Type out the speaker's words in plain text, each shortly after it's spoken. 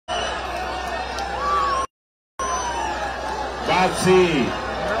Basi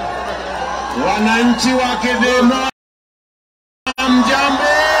wananchi wa Kithimu,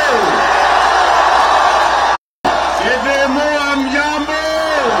 mjambo. Kithimu, mjambo.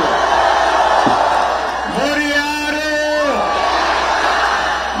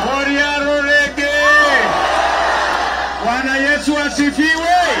 Moriaro rege. Bwana Yesu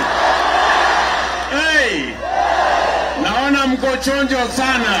asifiwe. Hey, naona mko chonjo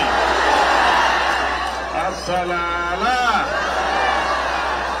sana. Asalala.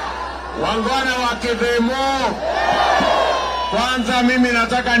 Wangwana wa Kithimu, kwanza mimi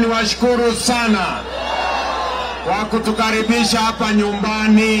nataka niwashukuru sana kwa kutukaribisha hapa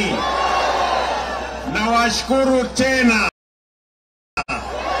nyumbani. Nawashukuru tena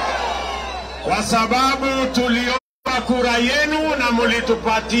kwa sababu tuliomba kura yenu na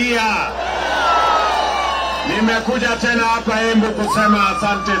mulitupatia. Nimekuja tena hapa Embu kusema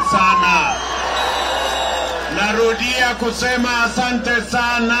asante sana. Narudia kusema asante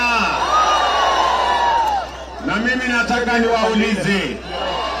sana. Na mimi nataka niwaulize,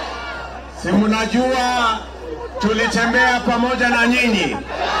 si mnajua tulitembea pamoja na nyinyi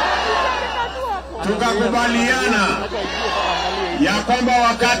tukakubaliana ya kwamba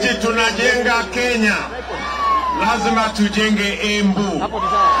wakati tunajenga Kenya lazima tujenge Embu.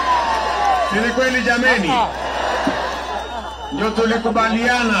 Si ni kweli jameni? Ndio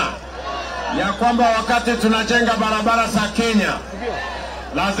tulikubaliana ya kwamba wakati tunajenga barabara za Kenya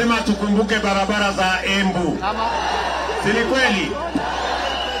lazima tukumbuke barabara za Embu. Si ni kweli?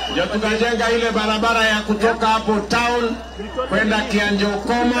 Ndio tukajenga ile barabara ya kutoka hapo town kwenda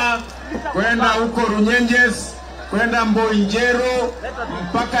Kianjokoma, kwenda huko Runyenjes, kwenda Mboinjero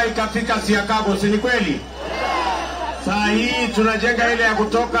mpaka ikafika Siakago. Si ni kweli? Saa hii tunajenga ile ya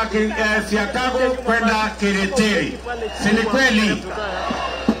kutoka Siakago kwenda Kereteri. Si ni kweli?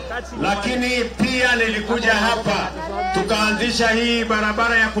 Lakini pia nilikuja hapa tukaanzisha hii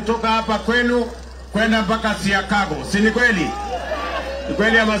barabara ya kutoka hapa kwenu kwenda mpaka Siakago. Si ni kweli? Ni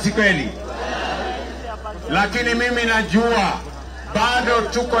kweli ama si kweli? Lakini mimi najua bado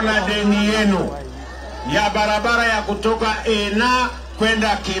tuko na deni yenu ya barabara ya kutoka Ena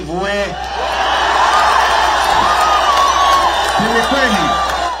kwenda Kivue. Si ni kweli?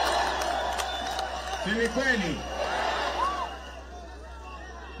 Si ni kweli?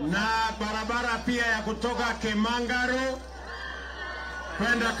 Na barabara pia ya kutoka Kemangaro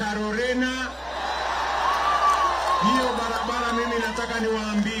kwenda Karorena. Hiyo barabara mimi nataka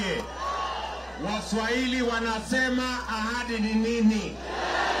niwaambie, Waswahili wanasema ahadi ni nini?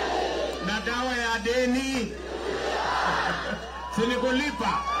 Na dawa ya deni si ni kulipa.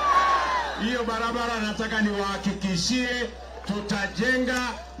 Hiyo barabara nataka niwahakikishie tutajenga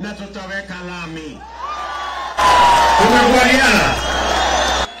na tutaweka lami. Tumekubaliana?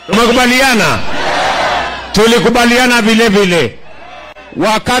 Tumekubaliana? Tulikubaliana vile vile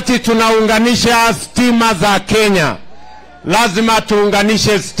wakati tunaunganisha stima za Kenya lazima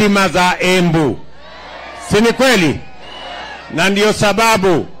tuunganishe stima za Embu. Si ni kweli? Na ndio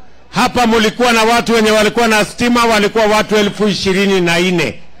sababu hapa mulikuwa na watu wenye walikuwa na stima walikuwa watu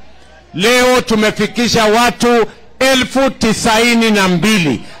 24,000. Leo tumefikisha watu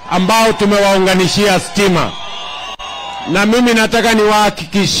 92,000 ambao tumewaunganishia stima. Na mimi nataka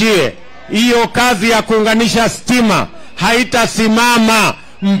niwahakikishie hiyo kazi ya kuunganisha stima haitasimama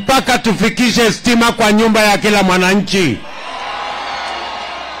mpaka tufikishe stima kwa nyumba ya kila mwananchi.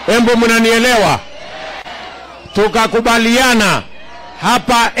 Embu, mnanielewa? Tukakubaliana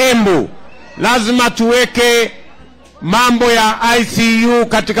hapa Embu lazima tuweke mambo ya ICU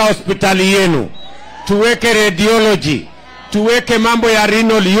katika hospitali yenu, tuweke radiology, tuweke mambo ya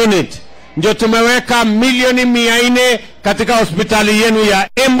renal unit. Ndio tumeweka milioni 400 katika hospitali yenu ya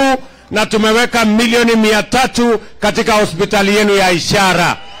Embu na tumeweka milioni 300 katika hospitali yenu ya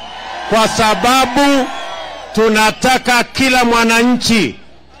Ishara, kwa sababu tunataka kila mwananchi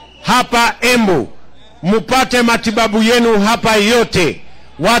hapa Embu mupate matibabu yenu hapa yote.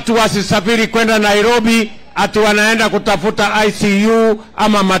 Watu wasisafiri kwenda Nairobi ati wanaenda kutafuta ICU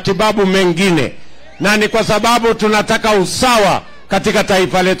ama matibabu mengine. Na ni kwa sababu tunataka usawa katika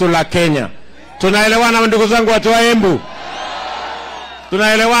taifa letu la Kenya. Tunaelewana ndugu zangu watu wa Embu?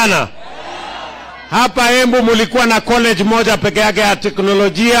 Tunaelewana? Hapa Embu mulikuwa na college moja peke yake ya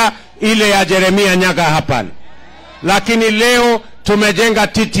teknolojia, ile ya Jeremia Nyaga hapa. Lakini leo tumejenga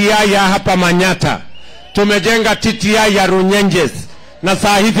TTI ya hapa Manyata. Tumejenga TTI ya Runyenjes. Na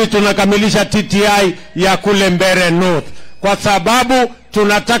saa hivi tunakamilisha TTI ya kule Mbere North. Kwa sababu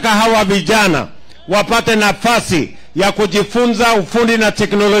tunataka hawa vijana wapate nafasi ya kujifunza ufundi na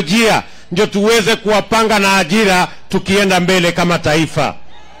teknolojia, ndio tuweze kuwapanga na ajira tukienda mbele kama taifa.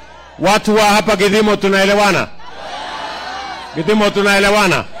 Watu wa hapa Kithimu tunaelewana? Kithimu,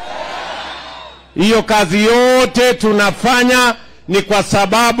 tunaelewana? Hiyo kazi yote tunafanya ni kwa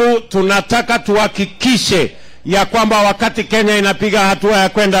sababu tunataka tuhakikishe ya kwamba wakati Kenya inapiga hatua ya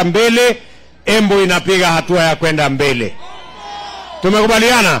kwenda mbele, Embu inapiga hatua ya kwenda mbele.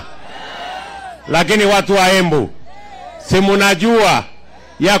 Tumekubaliana? Lakini watu wa Embu, si mnajua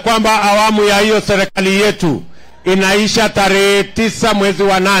ya kwamba awamu ya hiyo serikali yetu inaisha tarehe 9 mwezi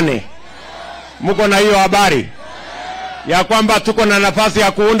wa 8? Mko na hiyo habari ya kwamba tuko na nafasi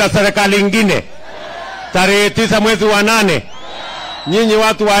ya kuunda serikali ingine tarehe 9 mwezi wa 8? Nyinyi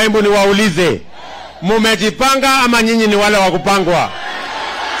watu wa Embu niwaulize, mumejipanga ama nyinyi ni wale wa kupangwa?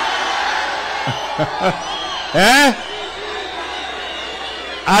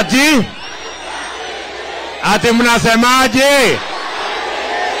 Ati mnasemaje?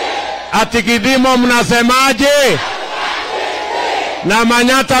 Ati Kithimu mnasemaje? Na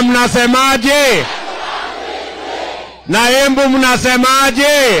Manyata mnasemaje? Na Embu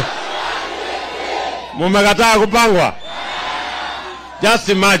mnasemaje? Mumekataa kupangwa? Just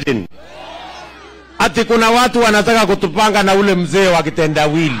imagine. Ati kuna watu wanataka kutupanga na ule mzee wa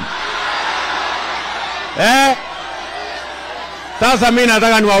kitendawili. Sasa mimi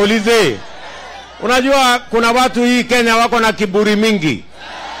nataka niwaulize, unajua kuna watu hii Kenya wako na kiburi mingi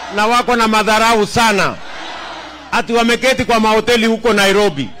na wako na madharau sana. Ati wameketi kwa mahoteli huko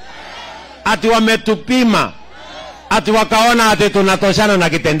Nairobi, ati wametupima, ati wakaona ati tunatoshana na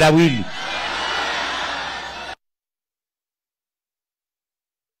kitendawili.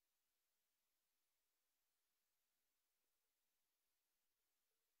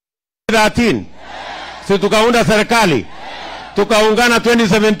 Si tukaunda serikali, tukaungana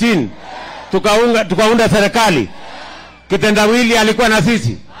 2017, tukaunda serikali. Kitendawili alikuwa na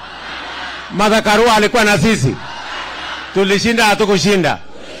sisi, Martha Karua alikuwa na sisi. Tulishinda hatukushinda?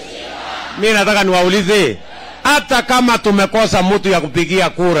 Mimi nataka niwaulize, hata kama tumekosa mtu ya kupigia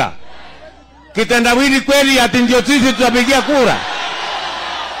kura, kitendawili kweli ati ndio sisi tutapigia kura?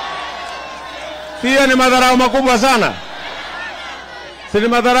 Hiyo ni madharau makubwa sana. Si ni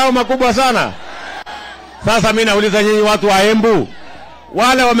madharau makubwa sana? Sasa mimi nauliza nyinyi watu wa Embu,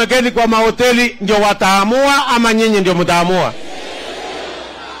 wale wameketi kwa mahoteli ndio wataamua ama nyinyi ndio mtaamua?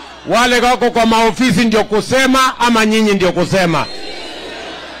 Wale wako kwa maofisi ndio kusema ama nyinyi ndio kusema?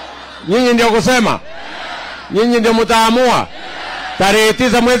 Nyinyi ndio kusema? Nyinyi ndio mtaamua? Tarehe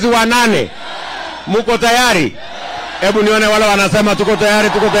 9 mwezi wa 8, mko tayari? Hebu nione wale wanasema tuko tayari,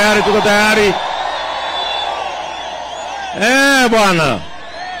 tuko tayari, tuko tayari. Bwana.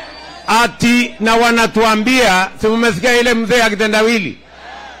 Ati na wanatuambia, si mmesikia ile mzee akitendawili?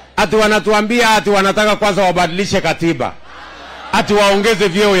 Ati wanatuambia ati wanataka kwanza wabadilishe katiba, ati waongeze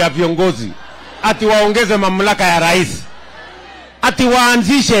vyeo ya viongozi, ati waongeze mamlaka ya rais, ati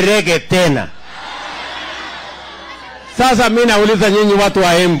waanzishe rege tena. Sasa mimi nauliza nyinyi watu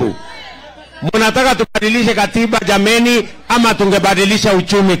wa Embu, mnataka tubadilishe katiba jameni ama tungebadilisha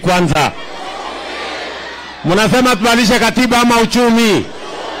uchumi kwanza? Mnasema tubadilishe katiba ama uchumi?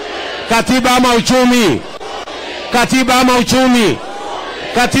 Katiba ama uchumi? Katiba ama uchumi?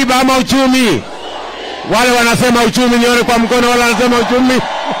 Katiba ama uchumi? Wale wanasema uchumi nione kwa mkono, wale wanasema uchumi.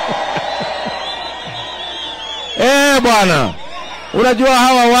 Bwana, unajua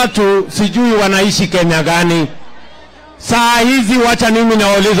hawa watu sijui wanaishi Kenya gani. Saa hizi wacha mimi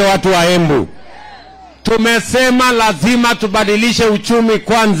nawauliza watu wa Embu, tumesema lazima tubadilishe uchumi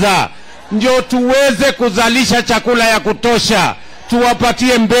kwanza ndio tuweze kuzalisha chakula ya kutosha,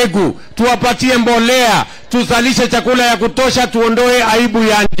 tuwapatie mbegu, tuwapatie mbolea, tuzalishe chakula ya kutosha, tuondoe aibu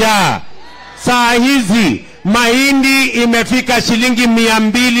ya njaa. Saa hizi mahindi imefika shilingi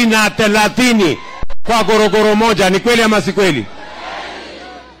 230 kwa gorogoro moja. Ni kweli ama si kweli?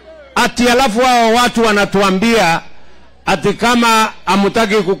 Ati alafu hao watu wanatuambia ati kama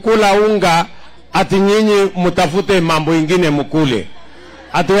hamtaki kukula unga, ati nyinyi mtafute mambo ingine mkule.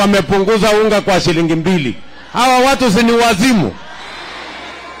 Ati wamepunguza unga kwa shilingi 2. Hawa watu si ni wazimu?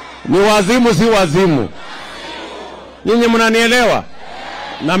 Ni wazimu si wazimu? Nyinyi mnanielewa?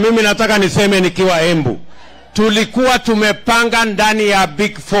 Na mimi nataka niseme nikiwa Embu, tulikuwa tumepanga ndani ya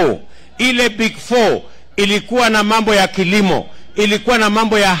Big 4. Ile Big 4 ilikuwa na mambo ya kilimo, ilikuwa na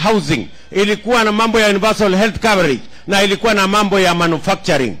mambo ya housing, ilikuwa na mambo ya universal health coverage, na ilikuwa na mambo ya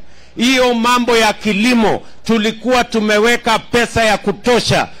manufacturing. Hiyo mambo ya kilimo tulikuwa tumeweka pesa ya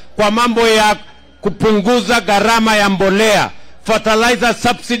kutosha kwa mambo ya kupunguza gharama ya mbolea. Fertilizer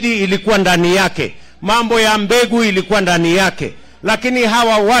subsidy ilikuwa ndani yake, mambo ya mbegu ilikuwa ndani yake. Lakini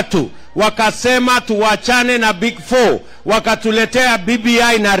hawa watu wakasema tuwachane na Big 4, wakatuletea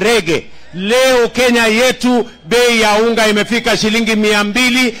BBI na rege. Leo Kenya yetu bei ya unga imefika shilingi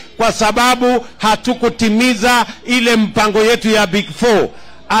 200 kwa sababu hatukutimiza ile mpango yetu ya Big Four.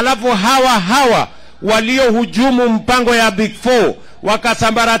 Alafu hawa waliohujumu mpango ya Big Four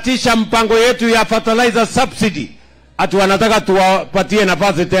wakasambaratisha mpango yetu ya fertilizer subsidy, ati wanataka tuwapatie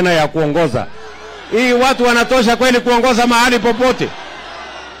nafasi tena ya kuongoza. Hii watu wanatosha kweli kuongoza mahali popote?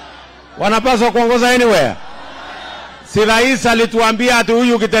 Wanapaswa kuongoza anywhere? Si rais alituambia ati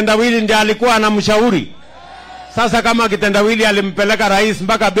huyu kitendawili ndiye alikuwa anamshauri? Sasa kama kitendawili alimpeleka rais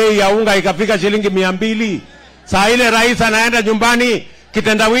mpaka bei ya unga ikafika shilingi 200, saa ile rais anaenda nyumbani,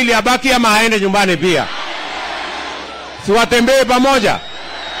 kitendawili abaki ama aende nyumbani pia? Si watembee pamoja?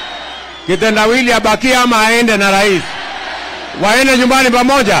 Kitendawili abaki ama aende na rais? Waende nyumbani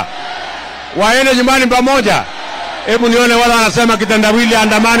pamoja? Waende nyumbani pamoja? Hebu nione wala wanasema kitendawili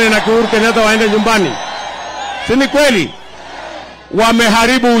andamane na Uhuru Kenyatta waende nyumbani. Si ni kweli?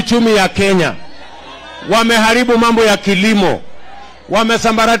 Wameharibu uchumi ya Kenya, wameharibu mambo ya kilimo,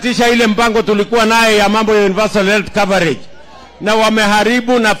 wamesambaratisha ile mpango tulikuwa naye ya mambo ya universal health coverage, na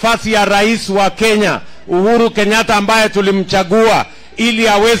wameharibu nafasi ya rais wa Kenya Uhuru Kenyatta ambaye tulimchagua ili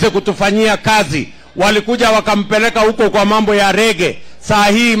aweze kutufanyia kazi. Walikuja wakampeleka huko kwa mambo ya rege. Saa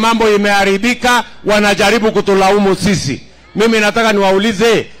hii mambo imeharibika, wanajaribu kutulaumu sisi. Mimi nataka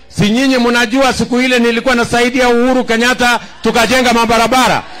niwaulize, si nyinyi mnajua siku ile nilikuwa nasaidia Uhuru Kenyatta tukajenga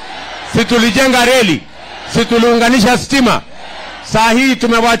mabarabara? Si tulijenga reli? Si tuliunganisha stima? Saa hii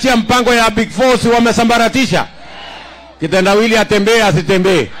tumewachia mpango ya Big Four, si wamesambaratisha? Kitendawili atembee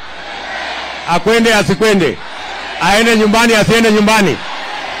asitembee? Akwende asikwende? Aende nyumbani asiende nyumbani?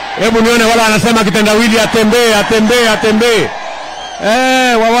 Hebu nione wala anasema kitendawili atembee.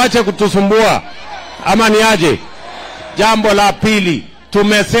 Wawache kutusumbua ama ni aje? Jambo la pili,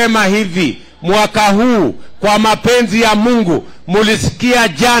 tumesema hivi, mwaka huu kwa mapenzi ya Mungu, mulisikia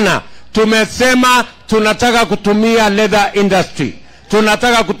jana, tumesema tunataka kutumia leather industry,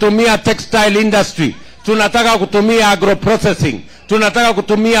 tunataka kutumia textile industry, tunataka kutumia agroprocessing, tunataka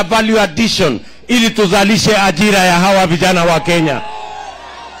kutumia value addition ili tuzalishe ajira ya hawa vijana wa Kenya.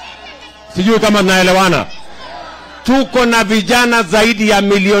 Sijui kama tunaelewana. Tuko na vijana zaidi ya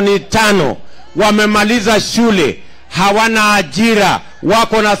 500,000 wamemaliza shule, hawana ajira,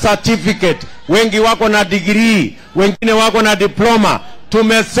 wako na certificate, wengi wako na degree, wengine wako na diploma.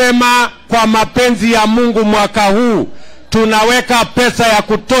 Tumesema kwa mapenzi ya Mungu mwaka huu tunaweka pesa ya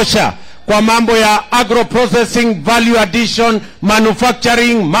kutosha kwa mambo ya agroprocessing, value addition,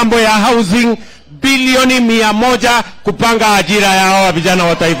 manufacturing, mambo ya housing, bilioni 100 kupanga ajira ya hawa vijana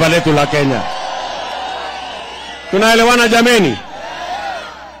wa taifa letu la Kenya. Tunaelewana jameni?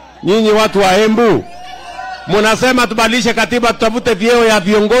 Nyinyi watu wa Embu, mnasema tubadilishe katiba tutafute vyeo ya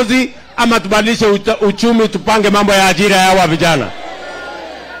viongozi ama tubadilishe uchumi tupange mambo ya ajira ya hawa vijana?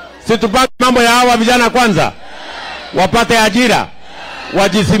 Si tupange mambo ya hawa vijana kwanza, wapate ajira,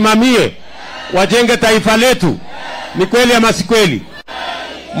 wajisimamie, wajenge taifa letu. Ni kweli ama si kweli?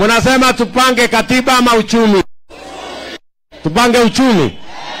 Mnasema tupange katiba ama uchumi? Tupange uchumi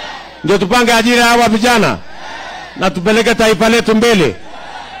ndio tupange ajira ya hawa vijana na tupeleke taifa letu mbele.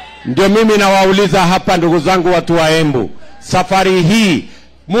 Ndio mimi nawauliza hapa, ndugu zangu watu wa Embu, safari hii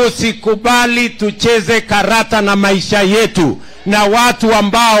musikubali tucheze karata na maisha yetu na watu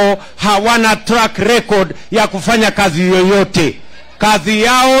ambao hawana track record ya kufanya kazi yoyote. Kazi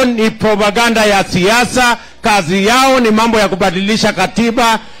yao ni propaganda ya siasa, kazi yao ni mambo ya kubadilisha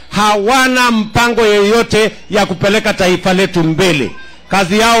katiba, hawana mpango yoyote ya kupeleka taifa letu mbele.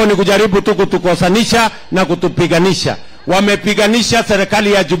 Kazi yao ni kujaribu tu kutukosanisha na kutupiganisha. Wamepiganisha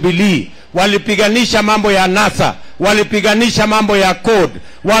serikali ya Jubilee, walipiganisha mambo ya NASA, walipiganisha mambo ya code,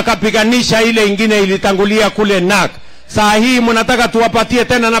 wakapiganisha ile ingine ilitangulia kule NAK. Saa hii mnataka tuwapatie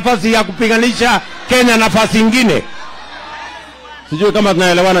tena nafasi ya kupiganisha Kenya nafasi ingine? Sijui kama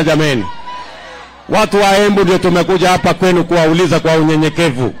tunaelewana jameni. Watu wa Embu ndio tumekuja hapa kwenu kuwauliza kwa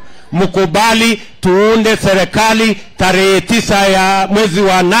unyenyekevu, mkubali tuunde serikali tarehe 9 ya mwezi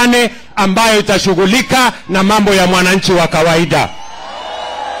wa 8 ambayo itashughulika na mambo ya mwananchi wa kawaida.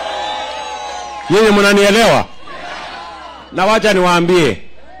 Nyinyi mnanielewa? Na wacha niwaambie,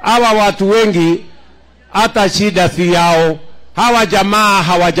 hawa watu wengi hata shida si yao. Hawa jamaa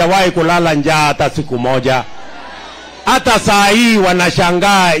hawajawahi kulala njaa hata siku moja. Hata saa hii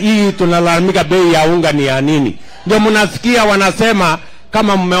wanashangaa, hii tunalalamika bei ya unga ni ya nini? Ndio mnasikia wanasema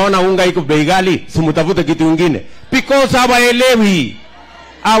kama mmeona unga iko bei ghali, simutafute kitu kingine. Because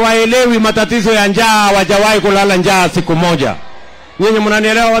hawaelewi matatizo ya njaa, hawajawahi kulala njaa siku moja. Nyinyi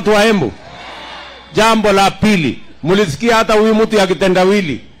mnanielewa watu wa Embu? Jambo la pili, mulisikia hata huyu mtu ya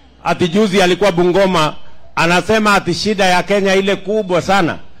kitendawili ati juzi alikuwa Bungoma, anasema ati shida ya Kenya ile kubwa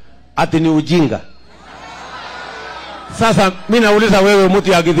sana ati ni ujinga. Sasa mimi nauliza wewe,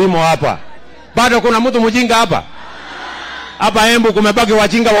 mtu ya Kithimu hapa, bado kuna mtu mjinga hapa? Hapa Embu kumebaki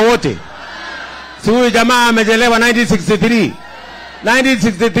wajinga wote? Si huyu jamaa amejelewa 1963.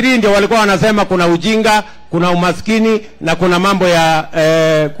 1963 ndio walikuwa wanasema kuna ujinga, kuna umaskini na kuna mambo ya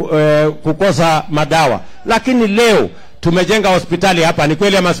kukosa madawa. Lakini leo tumejenga hospitali hapa, ni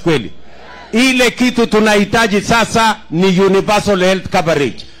kweli ama si kweli? Ile kitu tunahitaji sasa ni universal health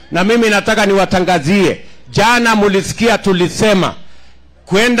coverage. Na mimi nataka niwatangazie, jana mulisikia tulisema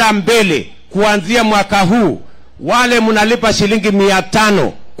kwenda mbele kuanzia mwaka huu wale mnalipa shilingi 500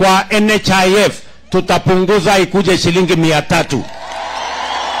 kwa NHIF tutapunguza ikuje shilingi 300,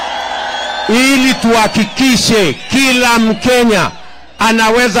 ili tuhakikishe kila Mkenya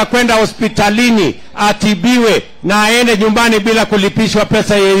anaweza kwenda hospitalini atibiwe na aende nyumbani bila kulipishwa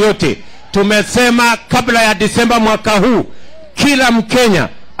pesa yoyote. Tumesema kabla ya Disemba mwaka huu kila Mkenya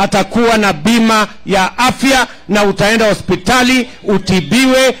atakuwa na bima ya afya, na utaenda hospitali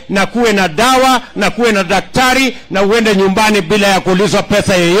utibiwe na kuwe na dawa na kuwe na daktari na uende nyumbani bila ya kulizwa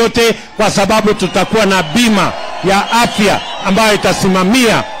pesa yoyote, kwa sababu tutakuwa na bima ya afya ambayo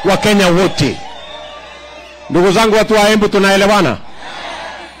itasimamia Wakenya wote. Ndugu zangu, watu wa Embu, tunaelewana?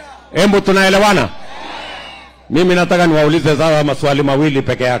 Embu tunaelewana? Mimi nataka niwaulize sasa maswali mawili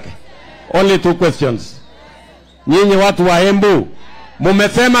peke yake. Only 2 questions. Nyinyi watu wa Embu,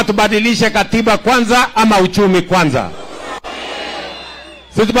 mumesema tubadilishe katiba kwanza ama uchumi kwanza?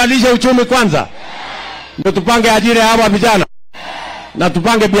 Si tubadilishe uchumi kwanza, ndio tupange ajira hawa vijana na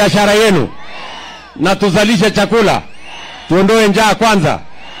tupange biashara yenu na tuzalishe chakula, tuondoe njaa kwanza.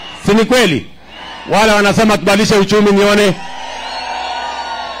 Si ni kweli? Wale wanasema tubadilishe uchumi, nione.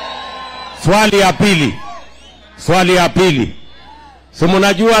 Swali ya pili. Si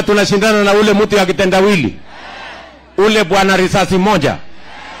mnajua tunashindana na ule mtu ya kitendawili, ule bwana risasi moja?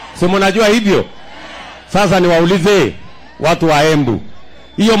 Si mnajua hivyo? Sasa niwaulize watu wa Embu,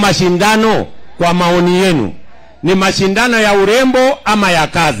 hiyo mashindano kwa maoni yenu ni mashindano ya urembo ama ya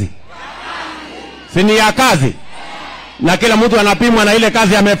kazi? Si ni ya kazi, na kila mtu anapimwa na ile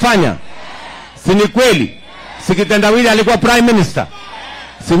kazi amefanya. Si ni kweli? Si kitendawili alikuwa prime minister?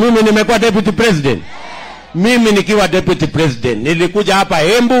 Si mimi nimekuwa deputy president? Mimi nikiwa deputy president nilikuja hapa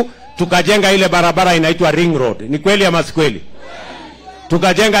Embu tukajenga ile barabara inaitwa Ring Road. Ni kweli ama si kweli?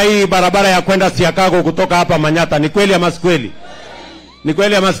 Tukajenga hii barabara ya kwenda Chicago kutoka hapa Manyata. Ni kweli ama si kweli? Ni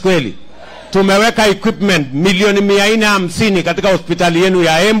kweli ama si kweli? Tumeweka equipment milioni 450 katika hospitali yenu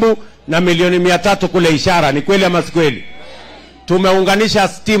ya Embu na milioni 300 kule Ishara. Ni kweli ama si kweli? Tumeunganisha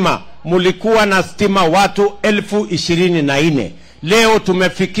stima, mulikuwa na stima watu 24,000. Leo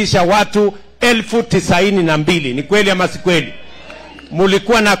tumefikisha watu 92,000. Ni kweli ama si kweli?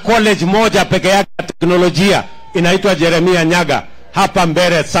 Mulikuwa na college moja peke yake ya teknolojia inaitwa Jeremia Nyaga hapa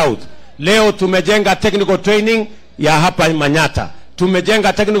Mbere South. Leo tumejenga technical training ya hapa Manyata.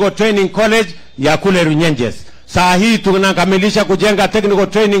 Tumejenga technical training college ya kule Runyenjes. Saa hii tunakamilisha kujenga technical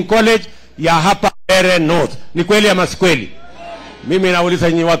training college ya hapa Mbere North. Ni kweli ama si kweli? Mimi nauliza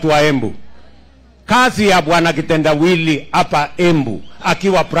nyinyi watu wa Embu, kazi ya bwana kitendawili hapa Embu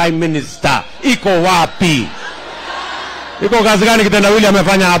akiwa prime minister iko wapi? Iko kazi gani kitendawili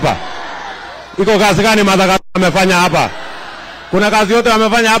amefanya hapa? Iko kazi gani madhara amefanya hapa? Kuna kazi yote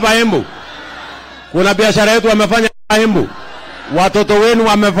amefanya hapa Embu? Kuna biashara yetu amefanya hapa Embu? Watoto wenu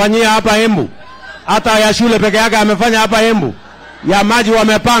wamefanyia hapa Embu? Hata ya shule peke yake amefanya hapa Embu? Ya maji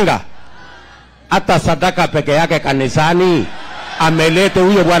wamepanga? Hata sadaka peke yake kanisani amelete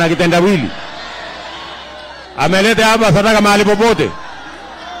huyo bwana kitendawili? Amelete hapa sadaka mahali popote?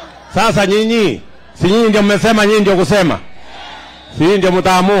 Sasa nyinyi, si nyinyi ndio mmesema, nyinyi ndio kusema? Si nyinyi ndio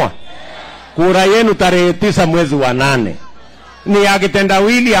mtaamua? Kura yenu tarehe 9 mwezi wa 8 ni ya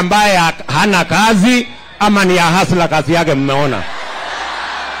kitendawili ambaye hana kazi ama ni ya hasla kazi yake? Mmeona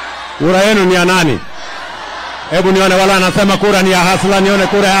kura yenu ni ya nani? Hebu nione wala anasema kura ni ya hasla, nione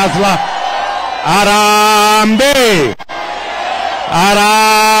kura ya hasla. Arambe,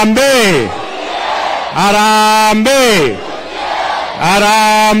 arambe, arambe,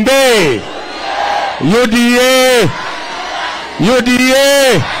 arambe, UDA,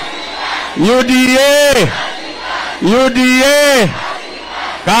 UDA, UDA, UDA.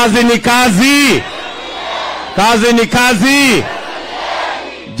 Kazi ni kazi, kazi ni kazi.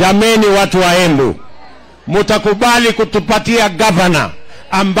 Jameni watu wa Embu, mutakubali kutupatia governor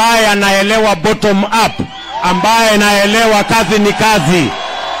ambaye anaelewa bottom up, ambaye anaelewa kazi ni kazi?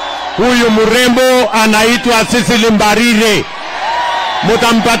 Huyu mrembo anaitwa Cecily Mbarire.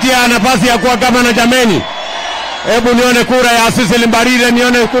 Mutampatia nafasi ya kuwa governor jameni? Hebu nione kura ya Cecily Mbarire,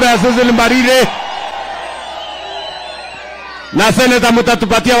 nione kura ya Cecily Mbarire. Na seneta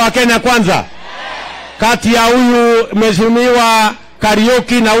mtatupatia Wakenya kwanza. Kati ya huyu mheshimiwa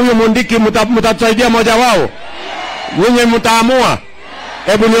Kariuki na huyu Mundiki mtatusaidia moja wao. Nyinyi mtaamua.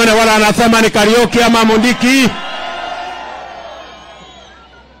 Hebu nione wala anasema ni Kariuki ama Mundiki.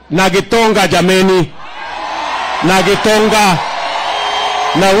 Na Gitonga jameni. Na Gitonga.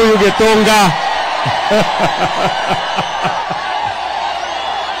 Na huyu Gitonga.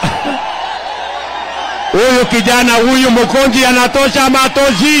 Huyu kijana huyu Mkonji anatosha ama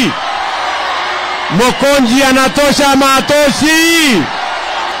atoshi? Mkonji anatosha ama atoshi?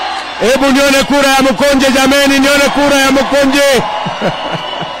 Hebu nione kura ya Mkonje jameni, nione kura ya Mkonje.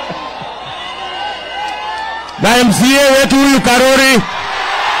 Na MCA wetu huyu Karori.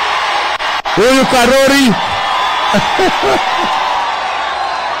 Huyu Karori.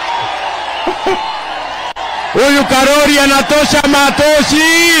 Huyu Karori anatosha ama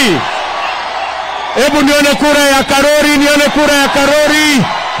atoshi? Hebu nione kura ya Karori, nione kura ya Karori.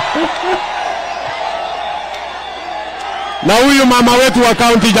 Na huyu mama wetu wa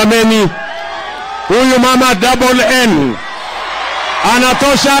county jameni. Huyu mama double N.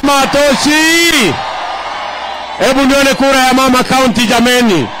 Anatosha ama atoshi? Hebu nione kura ya mama county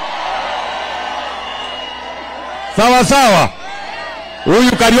jameni. Sawa sawa.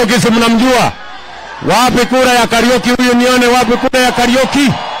 Huyu Kariuki si mnamjua? Wapi kura ya Kariuki huyu, nione wapi kura ya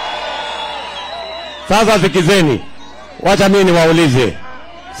Kariuki? Sasa sikizeni. Wacha mimi niwaulize.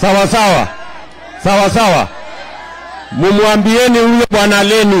 Sawa sawa. Sawa sawa. Mumwambieni huyo bwana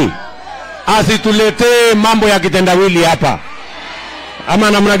Leni asituletee mambo ya kitendawili hapa.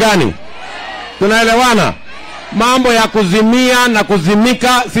 Ama namna gani? Tunaelewana? Mambo ya kuzimia na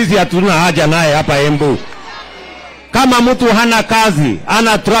kuzimika sisi hatuna haja naye hapa Embu. Kama mtu hana kazi,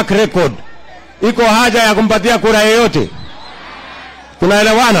 hana track record, iko haja ya kumpatia kura yoyote?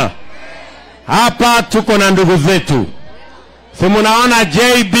 Tunaelewana? Hapa tuko na ndugu zetu. Si munaona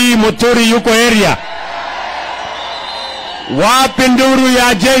JB Muturi yuko area? Wapi nduru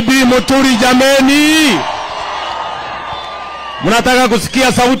ya JB Muturi jameni? Mnataka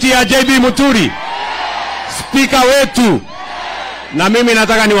kusikia sauti ya JB Muturi? Spika wetu. Na mimi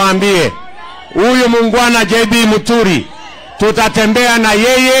nataka niwaambie, huyu muungwana JB Muturi, tutatembea na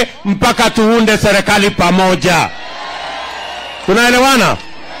yeye mpaka tuunde serikali pamoja. Tunaelewana?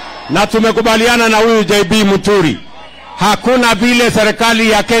 Na tumekubaliana na huyu JB Muturi. Hakuna vile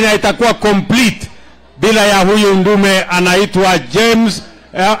serikali ya Kenya itakuwa complete bila ya huyu ndume anaitwa James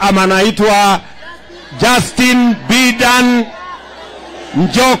ama anaitwa Justin Bidan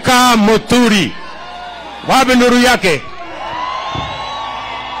Njoka Muturi. Wapi nuru yake?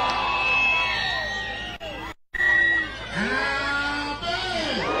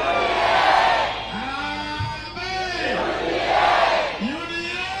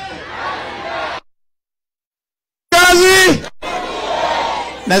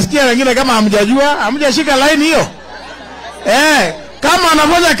 Nasikia wengine kama hamjashika line hiyo. Kama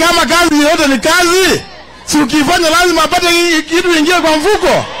anafanya kama kazi yote ni kazi, si ukifanya lazima apate kitu ingie kwa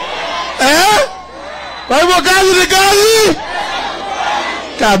mfuko. Kwa hivyo kazi ni kazi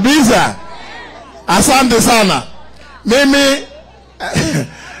kabisa. Asante sana. Mimi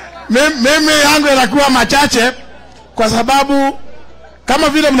yangu yanakuwa machache kwa sababu kama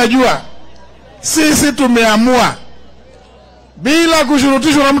vile mnajua sisi tumeamua bila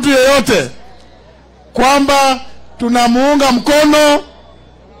kushurutishwa na mtu yeyote kwamba tunamuunga mkono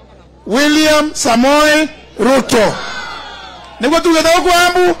William Samoei Ruto. Niko tugenda huko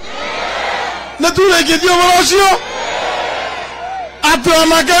Embu na turekedio borosio atu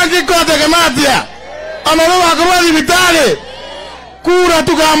amakangi kote kamatia amaroba akorwa libitare kura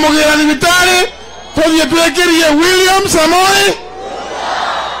tukamugira libitare tuye tuekerie William Samoei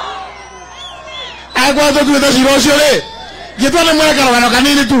agwa tuweta shirosio le Gitwale mweka rogano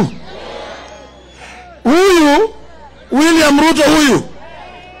kanini tu. Huyu William Ruto huyu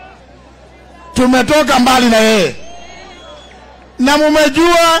tumetoka mbali na yeye. Na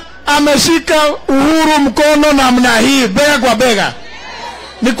mumejua ameshika Uhuru mkono namna hii bega kwa bega.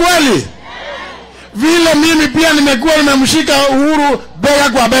 Ni kweli? Vile mimi pia nimekuwa nimemshika Uhuru bega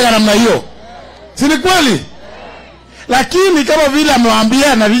kwa bega namna hiyo. Si ni kweli? Lakini kama vile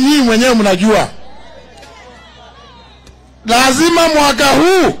amewaambia na nyinyi mwenyewe mnajua, lazima mwaka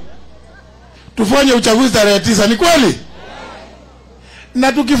huu tufanye uchaguzi tarehe 9. Ni kweli?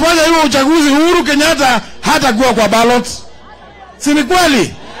 Na tukifanya hiyo uchaguzi Uhuru Kenyatta hatakuwa kwa ballot. Si ni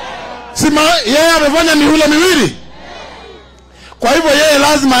kweli? Yeye amefanya mihula miwili. Kwa hivyo yeye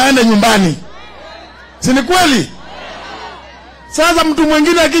lazima aende nyumbani. Si ni kweli? Sasa mtu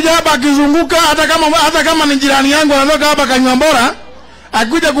mwingine akija hapa akizunguka hata kama ni jirani yangu anatoka hapa Kanywambora,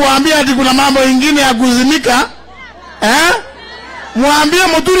 akija kuwaambia ati kuna mambo mengine ya kuzimika, Mwambie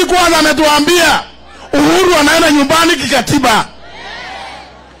Muturi kwanza ametuambia Uhuru anaenda nyumbani kikatiba.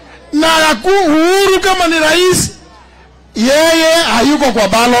 Na Uhuru kama ni rais, yeye hayuko kwa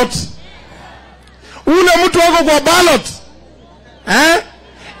ballot. Ule mtu wako kwa ballot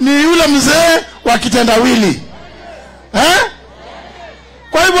ni yule mzee wa kitendawili.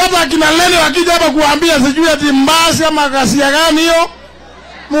 Kwa hivyo hata akina Lene wakija hapa kuambia sijui ati mbasi ama ghasia gani hiyo,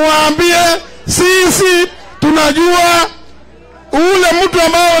 muambie sisi tunajua ule mtu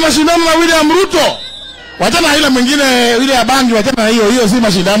ambao anashindana na William Ruto. Wachana na ile mwingine ile ya bangi, wachana na hiyo si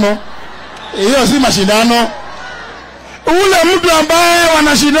mashindano. Hiyo si mashindano. Ule mtu ambaye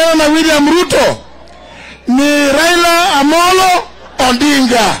wanashindana na William Ruto ni Raila Amolo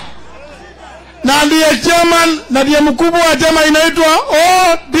Odinga. Na ndiye chairman na ndiye mkubwa wa chama inaitwa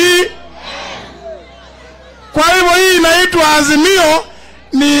ODM. Kwa hivyo hii inaitwa Azimio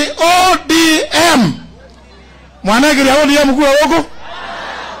ni ODM. Mwanake ya ODM kula huko?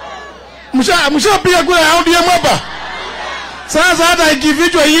 Mshapiga kula ya ODM hapa? Sasa hata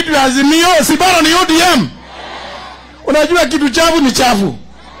ikifichwa iitwe Azimio, si bado ni ODM. Unajua kitu chafu ni chafu.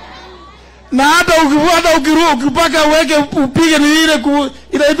 Na hata ukipaka uweke upige ni ile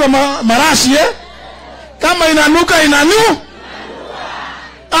inaitwa marashi kama inanuka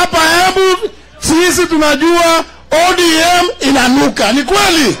hapa hebu sisi tunajua ODM inanuka. Ni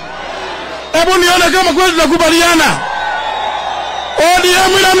kweli? Hebu nione kama kweli tunakubaliana.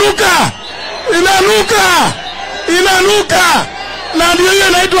 ODM inanuka. Na ndio hiyo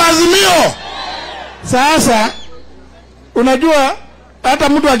inaitwa Azimio. Sasa unajua hata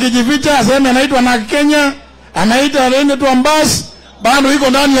mtu akijificha aseme anaitwa na Kenya, anaitwa anaitwa Mbas, bado iko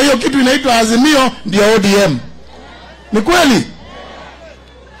ndani ya hiyo kitu inaitwa Azimio, ndio ODM. Ni kweli?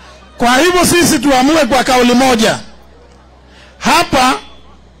 Kwa hivyo sisi tuamue kwa kauli moja. Hapa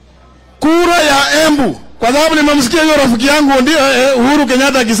kura ya Embu, kwa sababu nimemsikia hiyo rafiki yangu ndio Uhuru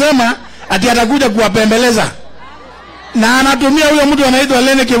Kenyatta akisema ati atakuja kuwapembeleza. Na anatumia huyo mtu anaitwa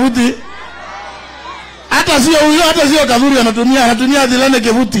Lene Kevuti. Hata sio huyo, hata sio Kadhuri anatumia Lene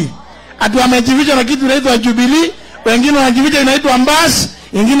Kevuti. Atu amejificha na kitu inaitwa Jubilee, wengine wanajificha inaitwa Mbas,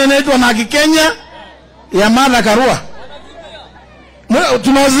 wengine inaitwa na Kenya ya Martha Karua.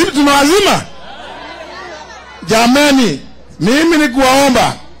 Tunawazima. Jamani, mimi ni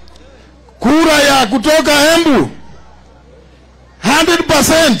kuwaomba kura ya kutoka Embu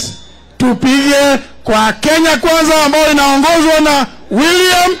 100% tupige kwa Kenya Kwanza ambao inaongozwa na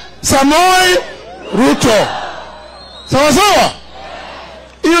William Samoei Ruto. Sawa sawa?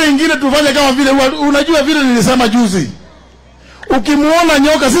 Hiyo ingine tufanye kama vile unajua vile nilisema juzi. Ukimuona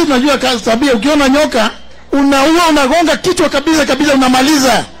nyoka, sisi tunajua tabia, ukiona nyoka unaua, unagonga kichwa kabisa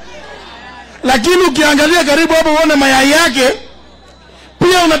unamaliza. Lakini ukiangalia karibu hapo uone mayai yake,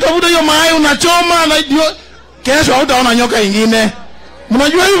 pia unatafuta hiyo mayai unachoma na kesho hautaona nyoka ingine.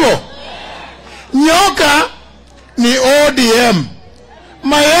 Mnajua hivyo? Nyoka ni ODM.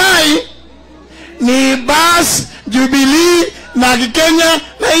 Mayai ni Bas, Jubilee na Kenya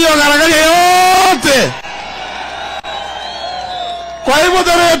na hiyo garagari yote. Kwa hivyo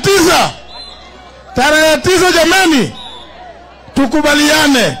tarehe 9 jamani,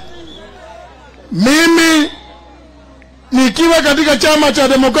 tukubaliane. Mimi nikiwa katika chama cha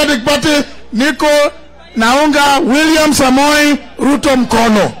Democratic Party niko naunga William Samoei Ruto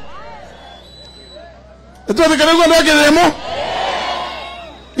mkono. Ito nikanegwa ndoke demo?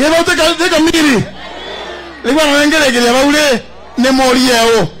 Yebo teka miri. Ligwa nengere gere baule ne mori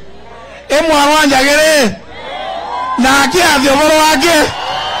yeo. Mwana wanja gere. Na akia thioboro wake.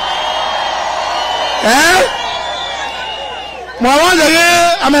 Mwana wanja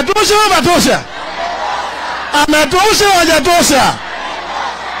gere ametosha au batosha? Ametosha au hajatosha?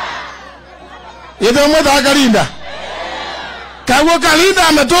 Yedo mweta Kalinda. Kagwa Kalinda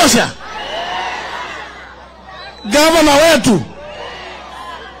ametosha. Gavana wetu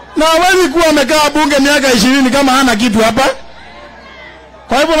na hawezi kuwa amekaa bunge miaka 20 kama hana kitu hapa.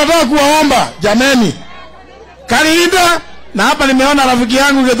 Kwa hivyo nataka kuwaomba jameni, Kalinda, na hapa nimeona rafiki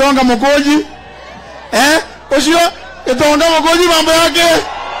yangu Githonga Mokoji usio Githonga Mokoji mambo yake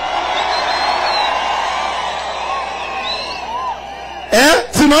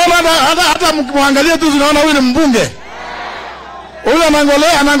sinaona hata mkiangalia tu sinaona huyu ni mbunge. Huyu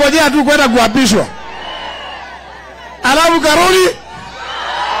anangojea tu kwenda kuapishwa. Alafu Karoli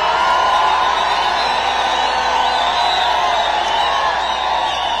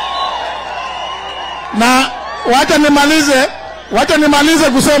na wacha nimalize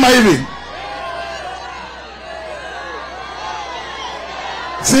kusema hivi.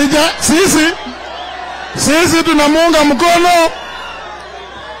 Sisi tunamuunga mkono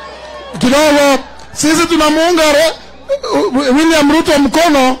kidogo. Sisi tunamuunga William Ruto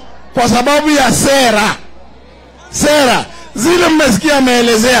mkono kwa sababu ya sera zile mmesikia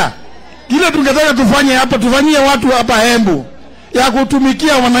ameelezea. Kile tungetaka tufanye hapa, tufanyie watu hapa Embu ya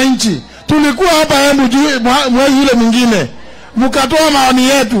kutumikia wananchi. Tulikuwa hapa Embu mwezi ule mwingine, mkatoa maoni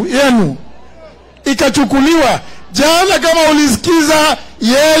yenu ikachukuliwa. Jana kama ulisikiza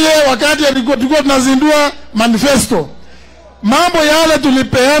yeye wakati tulikuwa tunazindua manifesto, mambo yale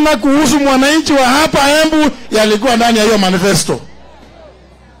tulipeana kuhusu mwananchi wa hapa Embu yalikuwa ndani ya hiyo manifesto.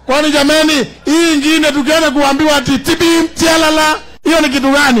 Kwani jamani, hii ingine tukianza kuambiwa ati tibi tialala, hiyo ni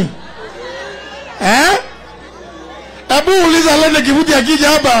kitu gani? Hebu uliza lele kivuti akija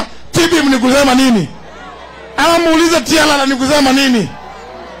hapa, tibi ni kusema nini? Ama muulize tialala ni kusema nini?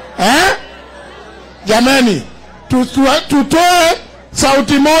 Jamani, tutoe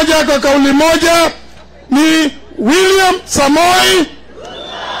sauti moja kwa kauli moja, ni William Samoei.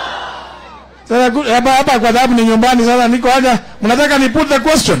 Sasa hapa kwa sababu ni nyumbani, sasa niko haja, mnataka ni put the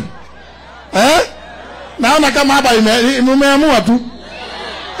question? Naona kama hapa imeamua tu.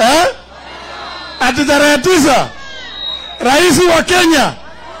 Ati tarehe 9 rais wa Kenya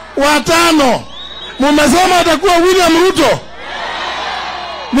wa 5 mmesema atakuwa William Ruto.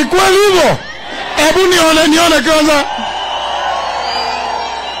 Ni kweli hivyo? Hebu nione kwanza.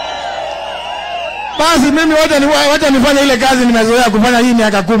 Basi mimi wacha nifanye ile kazi nimezoea kufanya hii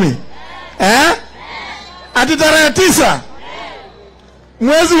miaka 10. Ati tarehe 9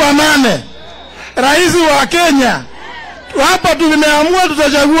 mwezi wa 8 rais wa Kenya hapa tumeamua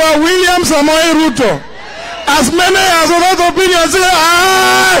tutachagua William Samoei Ruto. As many as other opinions say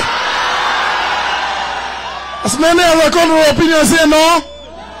aye. As many as the contrary opinions say no.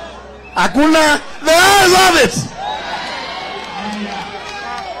 Hakuna. The eyes of it.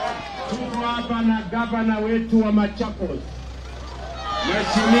 Tuko hapa na gavana wetu wa Machakos,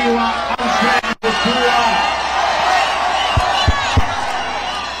 Mheshimiwa Alfred Mutua.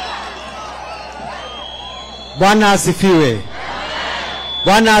 Bwana asifiwe.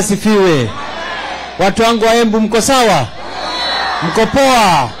 Bwana asifiwe. Watu wangu wa Embu, mko sawa? Mko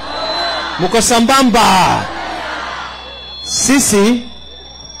poa? Mko sambamba? Sisi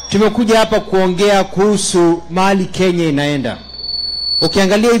tumekuja hapa kuongea kuhusu mahali Kenya inaenda.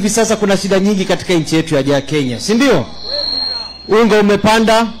 Ukiangalia hivi sasa kuna shida nyingi katika nchi yetu ya Kenya, si ndio? Unga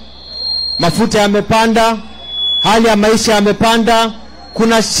umepanda, mafuta yamepanda, hali ya maisha yamepanda,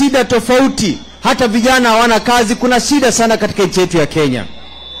 kuna shida tofauti, hata vijana hawana kazi, kuna shida sana katika nchi yetu ya Kenya.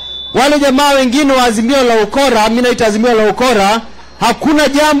 Wale jamaa wengine wa Azimio la Ukora, mimi naita Azimio la Ukora, hakuna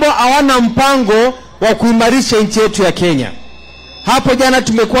jambo, hawana mpango wa kuimarisha nchi yetu ya Kenya. Hapo jana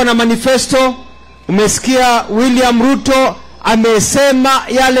tumekuwa na manifesto, umesikia William Ruto amesema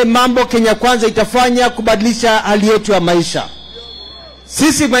yale mambo Kenya Kwanza itafanya kubadilisha hali yetu ya maisha.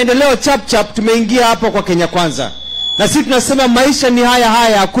 Sisi maendeleo chap tumeingia hapo kwa Kenya Kwanza. Na sisi tunasema maisha ni haya,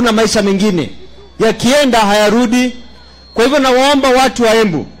 hakuna maisha mengine. Yakienda hayarudi. Kwa hivyo nawaomba watu wa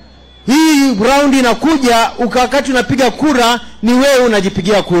Embu, hii round inakuja, wakati unapiga kura ni wewe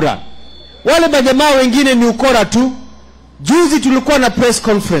unajipigia kura. Wale majamaa wengine ni ukora tu. Juzi tulikuwa na press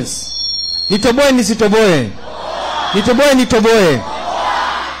conference. Nitoboe nisitoboe? Nitoboe.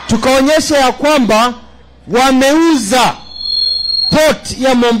 Tukaonyesha ya kwamba wameuza port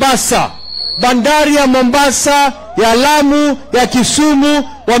ya Mombasa, bandari ya Mombasa, ya Lamu, ya Kisumu,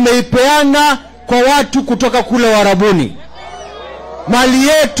 wameipeana kwa watu kutoka kule Warabuni. Mali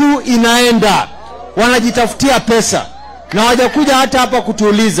yetu inaenda, wanajitafutia pesa na hawajakuja hata hapa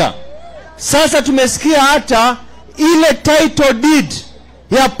kutuuliza. Sasa tumesikia hata ile title deed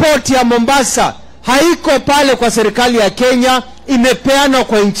ya port ya Mombasa haiko pale kwa serikali ya Kenya, imepeana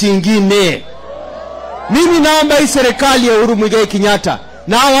kwa nchi nyingine. Mimi naomba hii serikali ya Uhuru Muigai Kenyatta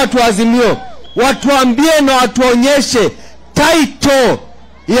na watu wa Azimio watuambie na watuonyeshe title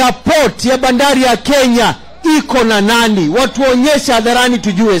ya port ya bandari ya Kenya iko na nani. Watuonyeshe hadharani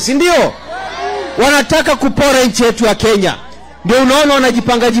tujue, si ndio? Wanataka kupora nchi yetu ya Kenya. Ndio unaona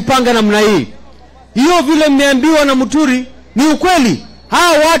wanajipanga namna hii. Hiyo vile mmeambiwa na Muturi ni ukweli.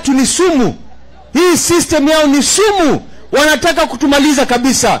 Hawa watu ni sumu. Hii system yao ni sumu. Wanataka kutumaliza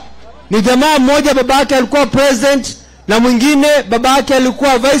kabisa. Ni jamaa mmoja babake alikuwa president na mwingine babake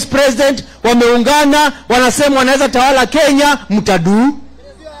alikuwa vice president, wameungana wanasema wanaweza tawala Kenya.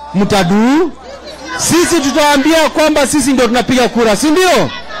 Mtadu. Sisi tutawaambia kwamba sisi ndio tunapiga kura, si ndio?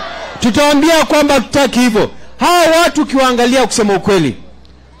 Tutawaambia kwamba tutaki hivyo. Hawa watu kiwaangalia, kusema ukweli,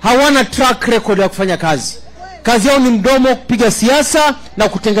 hawana track record ya kufanya kazi. Kazi yao ni mdomo, kupiga siasa na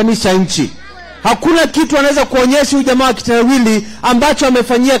kutenganisha nchi. Hakuna kitu anaweza kuonyesha huyu jamaa kitendawili ambacho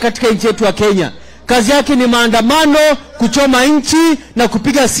amefanyia katika nchi yetu ya Kenya. Kazi yake ni maandamano, kuchoma nchi na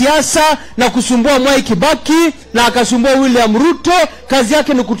kupiga siasa na kusumbua Mwai Kibaki na akasumbua William Ruto. Kazi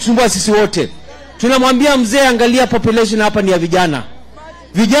yake ni kutusumbua sisi wote. Tunamwambia mzee, angalia population hapa ni ya vijana.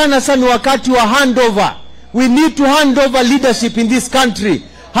 Vijana sasa ni wakati wa handover. We need to hand over leadership in this country.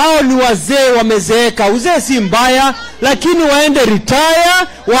 Hao ni wazee wamezeeka. Uzee si mbaya, lakini waende retire,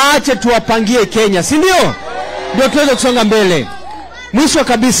 waache tuwapangie Kenya, si ndio? Ndio tuweze kusonga mbele. Mwisho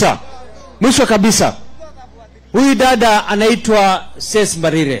kabisa. Huyu dada anaitwa Ses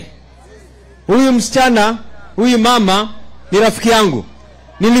Mbarire. Huyu msichana, huyu mama ni rafiki yangu.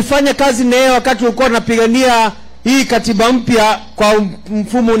 Nilifanya kazi na yeye wakati ulikuwa tunapigania hii katiba mpya kwa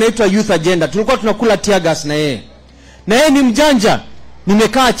mfumo unaitwa youth agenda. Tulikuwa tunakula tear gas na yeye. Na yeye ni mjanja.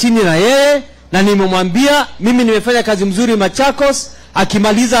 Nimekaa chini na yeye na nimemwambia mimi nimefanya kazi mzuri Machakos,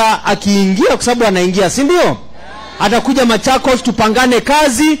 akimaliza akiingia kwa sababu anaingia, si ndio? Atakuja Machakos tupangane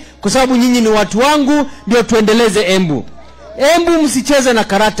kazi kwa sababu nyinyi ni watu wangu, ndio tuendeleze Embu. Embu msicheze na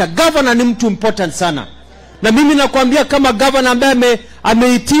karata. Governor ni mtu important sana. Na mimi nakwambia kama governor ambaye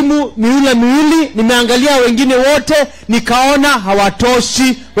amehitimu mihula miwili, nimeangalia wengine wote nikaona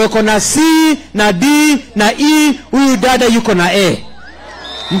hawatoshi, wako na C na D na E, huyu dada yuko na A.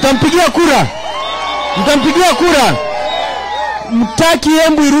 Mtampigia kura. Mtaki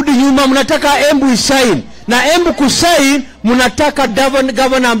Embu irudi nyuma, mnataka Embu ishine. Na Embu kushine, mnataka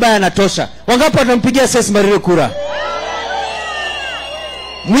governor ambaye anatosha. Wangapi watampigia Ses Mbarire kura?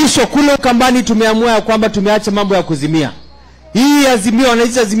 Mwisho kule Ukambani tumeamua kwamba tumeacha mambo ya kuzimia. Hii azimio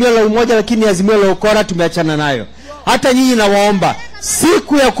wanaita azimio la umoja, lakini azimio la ukora tumeachana nayo. Hata nyinyi nawaomba,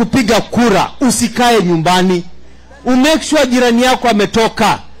 siku ya kupiga kura usikae nyumbani. Umake sure jirani yako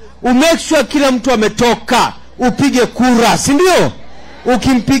ametoka. Umake sure kila mtu ametoka. Upige kura, si ndio?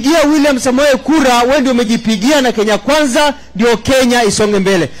 Ukimpigia William Samoei kura, wewe ndio umejipigia na Kenya kwanza, ndio Kenya isonge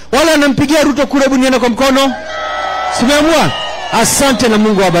mbele. Wala anampigia Ruto kura, hebu nione kwa mkono. Simeamua. Asante na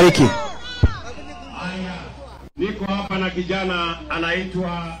Mungu awabariki. Niko hapa na kijana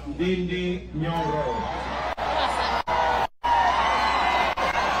anaitwa Ndindi Nyoro.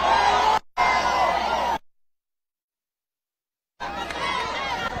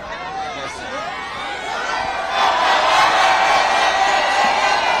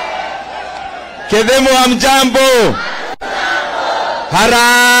 Kithimu hamjambo?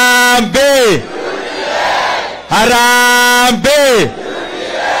 Harambee! Harambee!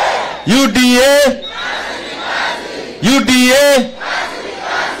 UDA!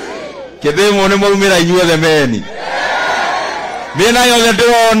 Kithimu ni muumira inyuothe meni. Mina yothe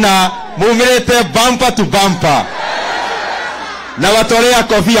ndĩrona muumĩrĩte bumper to bumper. Na watolea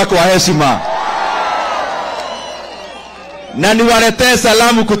kofia kwa heshima. Na niwaletee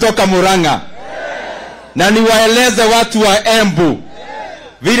salamu kutoka Murang'a. Na niwaeleze watu wa Embu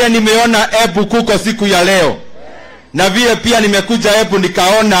vile nimeona Embu kuko siku ya leo. Na vile pia nimekuja Embu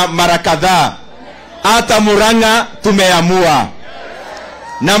nikaona mara kadhaa. Hata Murang'a tumeamua.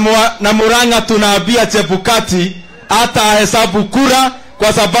 Na Murang'a tunaambia Chebukati hata hesabu kura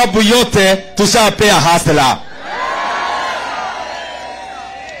kwa sababu yote tushapea hasla.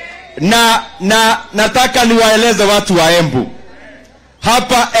 Na nataka niwaeleze watu wa Embu.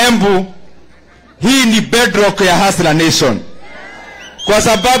 Hapa Embu hii ni bedrock ya Hustler Nation. Kwa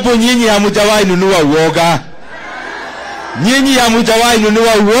sababu nyinyi hamujawahi nunua uoga. Nyinyi hamujawahi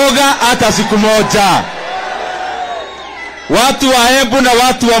nunua uoga hata siku moja. Watu wa Embu na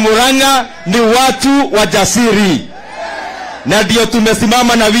watu wa Murang'a ni watu wajasiri. Na ndio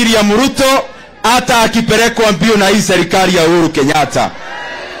tumesimama na William Ruto hata akipelekwa mbio na hii serikali ya Uhuru Kenyatta.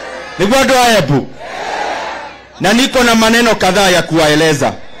 Ni watu wa Embu. Na niko na maneno kadhaa ya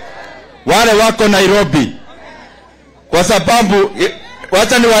kuwaeleza wale wako Nairobi, kwa sababu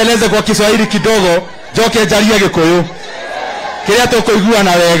wacha niwaeleze kwa Kiswahili kidogo, joke jaria Gikuyu kiria tukuigua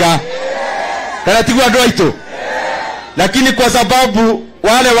na wega kana tigwa andũ aitũ. Lakini kwa sababu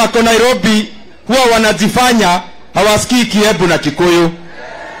wale wako Nairobi huwa wanajifanya hawasikii Kiembu na Kikuyu,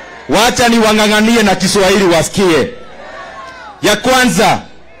 wacha niwang'ang'anie na Kiswahili wasikie. Ya kwanza,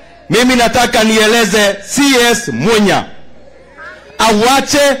 mimi nataka nieleze CS Munya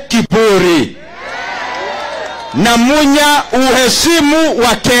awache kiburi. Na Munya uheshimu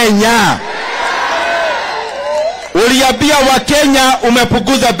wa Kenya. Uliambia wa Kenya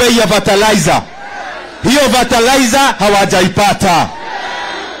umepunguza bei ya fertilizer. Hiyo fertilizer hawajaipata.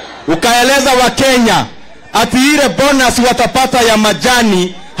 Ukaeleza wa Kenya ati ile bonus watapata ya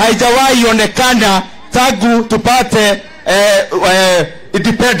majani haijawahi onekana tangu tupate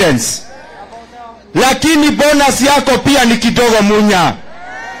independence. Lakini bonus yako pia ni kidogo Munya.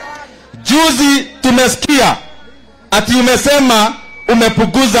 Juzi tumesikia ati umesema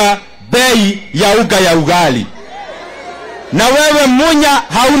umepunguza bei ya unga ya ugali. Na wewe Munya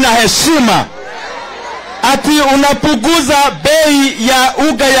hauna heshima, ati unapunguza bei ya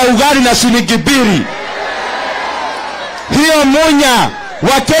unga ya ugali na shilingi 2. Hiyo Munya,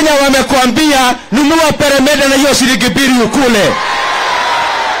 Wakenya wamekuambia nunua peremende na hiyo shilingi 2 ukule.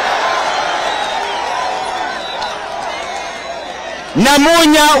 Na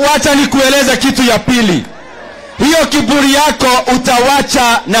Munya, wacha nikueleza kitu ya pili. Hiyo kiburi yako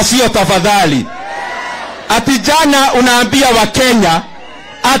utawacha na sio tafadhali. Ati jana unaambia Wakenya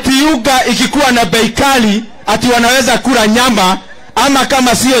ati unga ikikuwa na bei kali ati wanaweza kula nyama, ama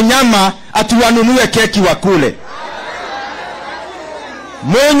kama sio nyama ati wanunue keki wakule.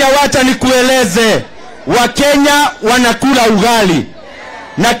 Munya, wacha nikueleze, Wakenya wanakula ugali.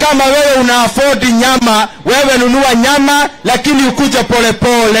 Na kama wewe una afford nyama, wewe nunua nyama, lakini ukuje pole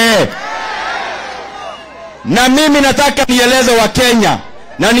pole. Na mimi nataka nieleze Wakenya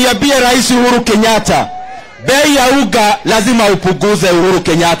na niambie Rais Uhuru Kenyatta, bei ya unga lazima upunguze. Uhuru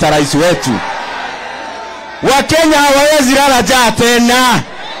Kenyatta, rais wetu. Wakenya hawawezi lala njaa tena.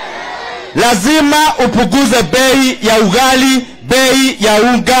 Lazima upunguze bei ya ugali, bei ya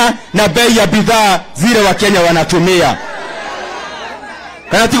unga na bei ya bidhaa zile Wakenya wanatumia.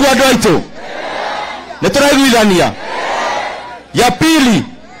 Kana tigwa doito. Neturaiguithania. Ya pili,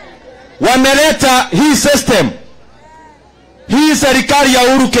 wameleta hii system. Hii serikali ya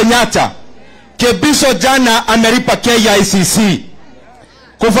Uhuru Kenyatta, Kebiso jana amelipa KICC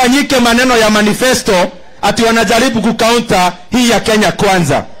kufanyike maneno ya manifesto ati wanajaribu kukaunta hii ya Kenya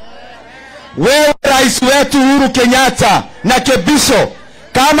Kwanza. Wewe rais wetu Uhuru Kenyatta na Kebiso,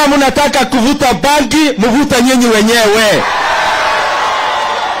 kama mnataka kuvuta bangi, mvuta nyinyi wenyewe.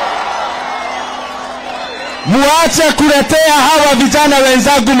 Muache kuletea hawa vijana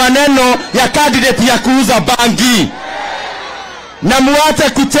wenzangu maneno ya candidate ya kuuza bangi. Na muache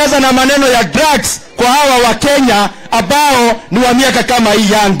kucheza na maneno ya drugs kwa hawa Wakenya ambao ni wa miaka kama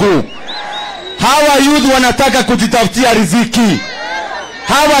hii yangu. Hawa youth wanataka kujitafutia riziki.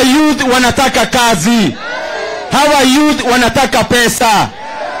 Hawa youth wanataka kazi. Hawa youth wanataka pesa.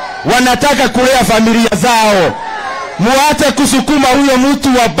 Wanataka kulea familia zao. Muache kusukuma huyo mtu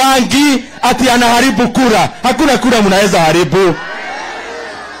wa bangi ati anaharibu kura. Hakuna kura mnaweza haribu.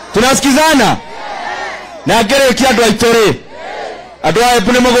 Tunasikizana? Na gere kiadwa itore. Adwa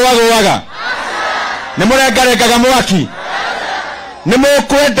ebune mogo waga. Nemore gare gagamwaki. Nemo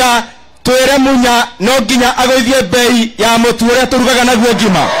kwenda twere Munya no nginya agoithie bei ya mutu uria turugaga naguo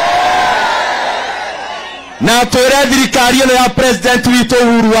ngima. Na twere thirikari ino ya president wito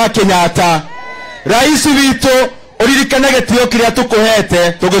Uhuru wa Kenyatta, rais wito, uririkane gitio kiria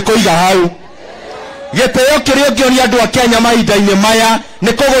tukuhete tugikuiga hau. Gitio kiria ngionia andu a Kenya mahinda-ini maya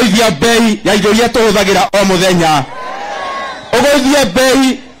ni kugoithia bei ya indo iria tuhuthagira o muthenya. Ugoithie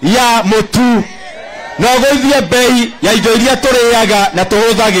bei ya mutu, na ugoithie bei ya indo iria turiaga na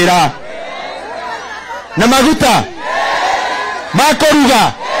tuhuthagira. Na maguta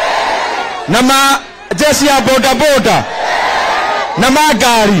makoruga na jesi ya boda boda na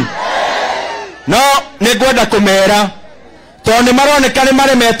magari. No nigwenda kumera to ni maroneka ni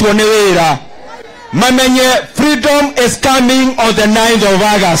maremetwo ni wira, mamenye freedom is coming on the 9th of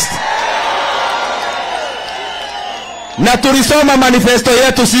August. Na tulisoma manifesto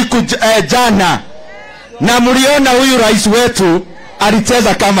yetu siku jana, na mliona huyu rais wetu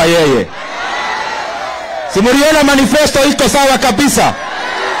alicheza kama yeye. Si mliona manifesto iko sawa kabisa?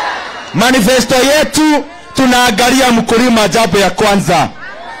 Manifesto yetu tunaangalia mkulima, jambo ya kwanza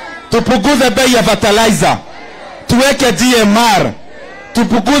tupunguze bei ya fertilizer, tuweke GMR,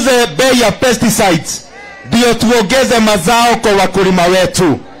 tupunguze bei ya pesticides, ndio tuongeze mazao kwa wakulima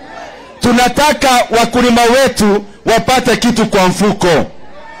wetu. Tunataka wakulima wetu wapate kitu kwa mfuko,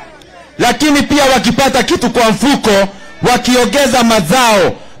 lakini pia wakipata kitu kwa mfuko, wakiongeza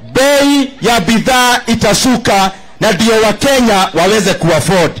mazao, bei ya bidhaa itashuka na ndio Wakenya waweze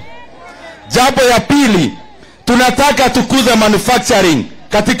kuafford. Jambo ya pili, tunataka tukuze manufacturing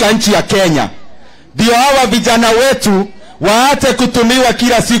katika nchi ya Kenya. Ndio hawa vijana wetu waache kutumiwa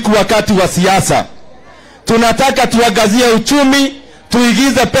kila siku wakati wa siasa. Tunataka tuangazie uchumi,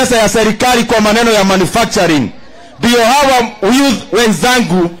 tuigize pesa ya serikali kwa maneno ya manufacturing. Ndio hawa youth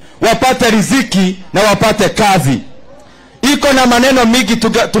wenzangu wapate riziki na wapate kazi. Iko na maneno mingi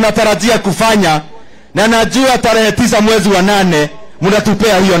tunatarajia kufanya, na najua tarehe 9 mwezi wa 8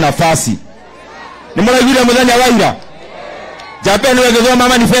 mnatupea hiyo nafasi. Ni mwana yule mudhani waira. Jape ni wegethoma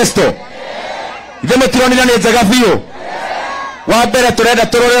manifesto. Ithemo tironira ni njega biu. Wa mbere turenda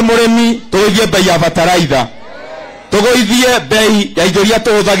turore murimi, tugoithie bei ya fertilizer. Tugoithie bei ya indo iria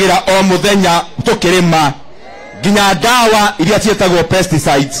tuhuthagira o muthenya tukirima. Nginya dawa iria cietagwo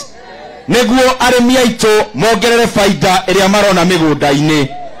pesticides. niguo arimi aitu mongerere faida iria marona migunda-ini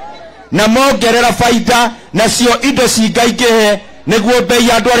na mongerera faida nacio indo cingaingĩhe niguo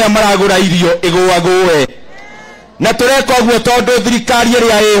bei andu aria maragura irio igũagũe na tureka ũguo tondu thirikari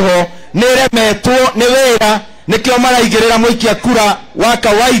iria iho niremetwo ni wira nikio maraigĩrĩra muikia kura wa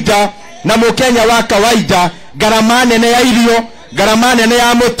kawaida na mukenya wa kawaida garama nene ya irio garama nene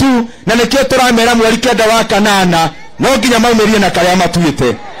ya mutu na nikio turamera mweri kenda wa kanana no nginya maumerie na karia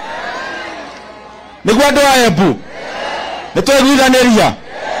matuite niguo andu a Embu nitweguithaniria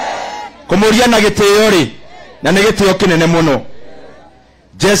kumuria na gitio ri na ni gitio kinene muno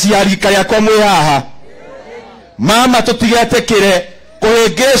jesi ya rika yakwa mwi haha mama tutigetekire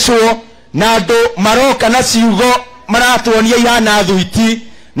kuhingicwo na andu maroka na ciugo maratuonia ihana thuiti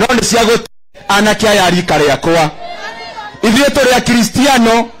no ni cia gute anake aya rika riakwa ithuĩ tũrĩ a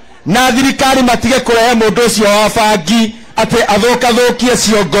Kristiano na thirikari matige kurehe mundu ucio wa bangi ati athũkie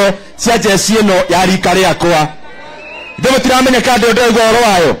ciongo cia jesi ino ya rika riakwa ndĩ mũtiramenyeka ndĩ ndauga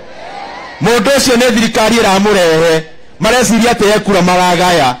ũhoro wayo mundu ucio nĩ thirikari ĩramurehe mareciria ati ekura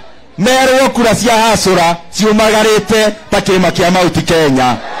maragaya merwo kura cia hasura ciumagarĩte ta kĩrĩma kĩa Mount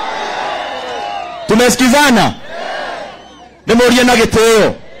Kenya tumesikizana ndĩmũrie na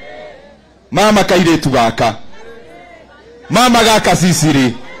gĩtĩo mama kairĩtu gaka mama gaka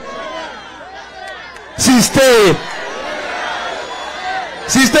sisiri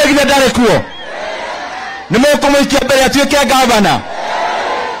siste githe ndarĩ kuo nĩ mũkũmũikia mbere atuĩke gavana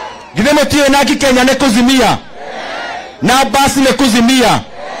githe mũtiũĩ naki Kenya nĩ kũzimia na basi nĩ kũzimia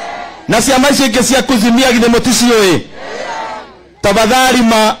na ciama icio ingĩ cia kũzimia githe mũticiũĩ tafadhali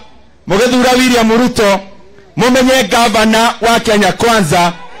mũgĩthura William Ruto mumenye gavana wa Kenya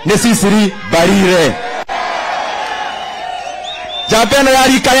kwanza ni Sisiri Barire jambeno ya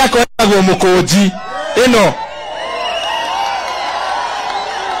rika yako yagwo mukunji ino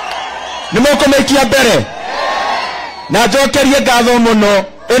nimukumikia mbere na njokerie ngatho muno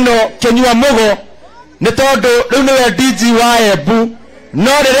ino Kenyua Mugo ni tondu riu niwe DG wa Embu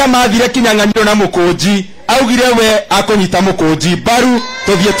no riria mathire kinyang'anyiro na mukunji augire we akunyita mukunji baru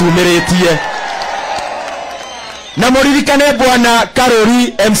tuthie tumiritie na muririkane bwana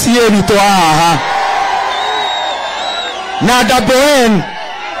Karori MCA Ruto haha na Daboen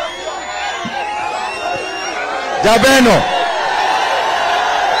Dabeno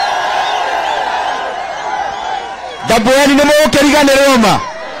Daboen ni mũkĩriganĩrwo ma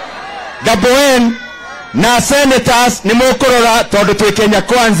Daboen na senators ni mũkũrora tondu twĩ Kenya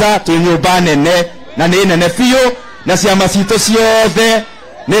kwanza twĩ nyũmba nene na nĩ nene biũ na ciama citũ ciothe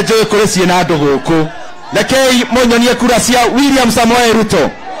nĩ njũĩ kũrĩ ciĩna andũ gũkũ rekei mũnyonie kura cia William Samoei Ruto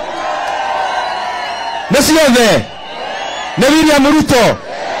nĩ ciothe nĩ William Ruto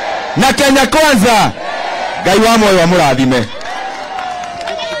na Kenya kwanza Ngai wa moyo wa mũrathime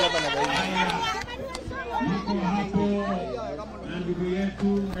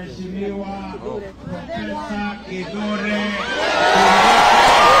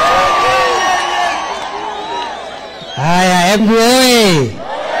Haya, Embu oye!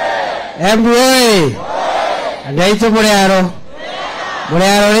 Embu oye! Andaitu Murearo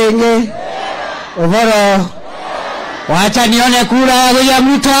ringi Uvoro wacha nione kura ya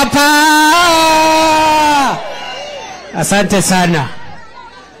William Ruto hapa. Asante sana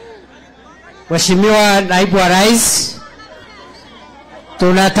Mheshimiwa Naibu wa Rais,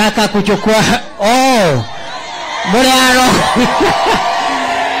 tunataka kuchukua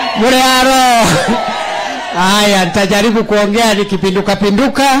Murearo haya, nitajaribu kuongea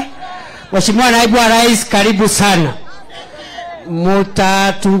nikipinduka. Mheshimiwa Naibu wa Rais, karibu sana.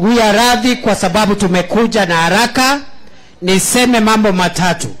 Mutatuguia radhi kwa sababu tumekuja na haraka. Niseme mambo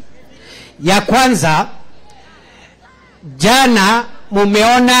matatu. Ya kwanza, jana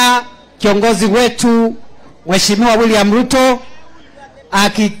mumeona kiongozi wetu Mheshimiwa William Ruto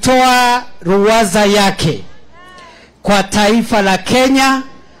akitoa ruwaza yake kwa taifa la Kenya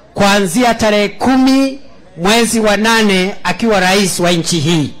kuanzia tarehe 10 mwezi wa 8 akiwa rais wa nchi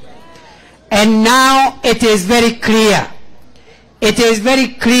hii. And now it is very clear. It is very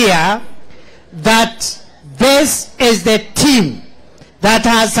clear that this is the team that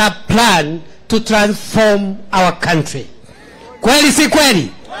has a plan to transform our country. Kweli si kweli?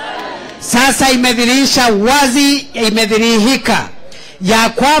 Sasa imedhihirisha wazi, imedhihirika ya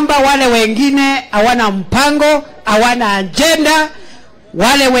kwamba wale wengine hawana mpango, hawana agenda.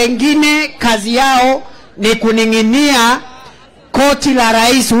 Wale wengine kazi yao ni kuning'inia koti la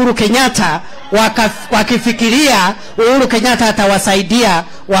Rais Uhuru Kenyatta, wakifikiria Uhuru Kenyatta atawasaidia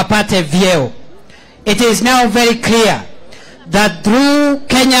wapate vyeo. It is now very clear that through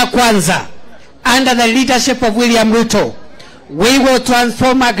Kenya Kwanza, under the leadership of William Ruto, We will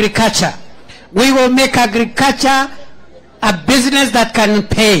transform agriculture. We will make agriculture a business that can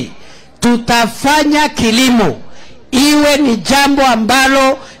pay. Tutafanya kilimo iwe ni jambo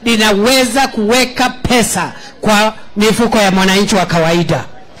ambalo linaweza kuweka pesa kwa mifuko ya mwananchi wa kawaida.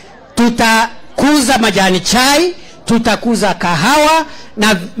 Tutakuza majani chai, tutakuza kahawa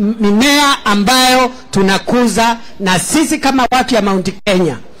na mimea ambayo tunakuza, na sisi kama watu ya Mount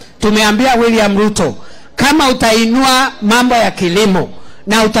Kenya tumeambia William Ruto, kama utainua mambo ya kilimo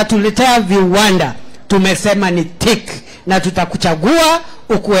na utatuletea viwanda, tumesema ni tick na tutakuchagua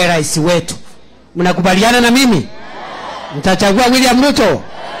ukuwe rais wetu. Mnakubaliana na mimi? Mtachagua William Ruto?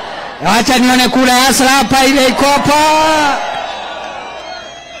 Acha nione kula ya asla hapa, ile iko hapa.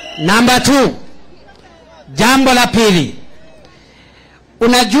 Number 2. Jambo la pili.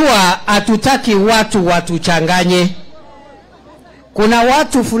 Unajua hatutaki watu watuchanganye. Kuna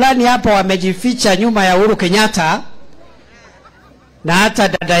watu fulani hapa wamejificha nyuma ya Uhuru Kenyatta, na hata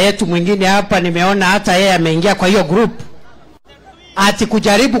dada yetu mwingine hapa nimeona hata yeye ameingia kwa hiyo group, ati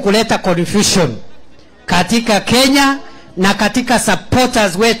kujaribu kuleta confusion katika Kenya na katika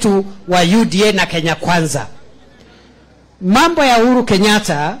supporters wetu wa UDA na Kenya Kwanza. Mambo ya Uhuru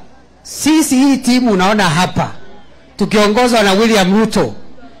Kenyatta, sisi hii timu unaona hapa tukiongozwa na William Ruto,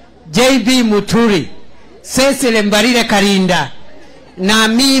 JB Muturi, Cecil Mbarire Karinda na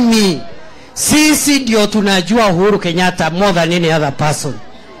mimi, sisi ndio tunajua Uhuru Kenyatta more than any other person.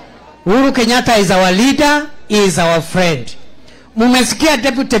 Uhuru Kenyatta is our leader, is our friend. Mumesikia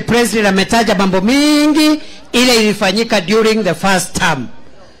Deputy President ametaja mambo mingi ile ilifanyika during the first term.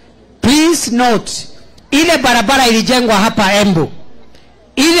 Please note, ile barabara ilijengwa hapa Embu,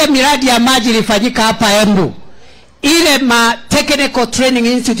 ile miradi ya maji ilifanyika hapa Embu, ile technical training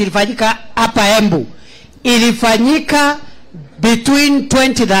institute ilifanyika hapa Embu, ilifanyika between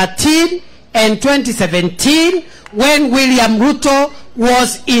 2013 and 2017 when William Ruto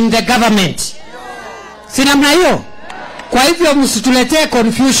was in the government. Sinamna hiyo? Kwa hivyo msituletee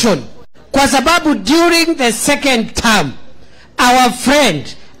confusion, kwa sababu during the second term our friend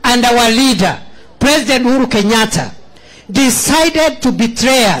and our leader President Uhuru Kenyatta decided to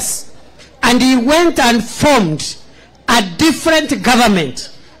betray us, and he went and formed a different government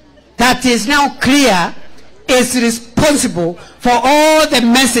that is now clear is responsible for all the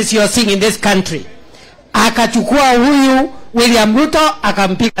messes you are seeing in this country. Akachukua huyu William Ruto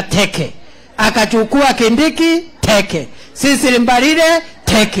akampiga teke, akachukua Kindiki teke, Cecil Mbarire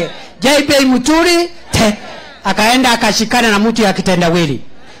teke, JB Muturi teke, akaenda akashikana na mtu ya kitendawili.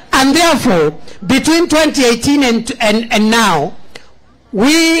 And therefore, between 2018 and now,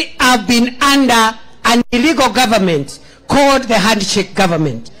 we have been under an illegal government called the handshake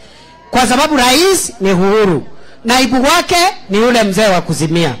government. Kwa sababu rais ni Uhuru, naibu wake ni ule mzee wa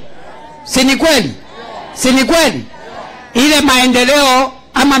kuzimia. Si ni kweli? Si ni kweli? Ile maendeleo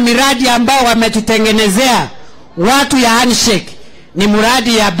ama miradi ambao wametutengenezea watu ya handshake ni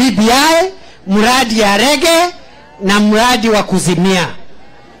mradi ya BBI, mradi ya rege na mradi wa kuzimia.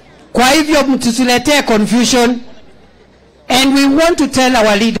 Kwa hivyo mtusiletee confusion, and we want to tell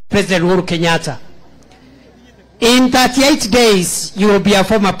our leader President Uhuru Kenyatta, in 38 days you will be a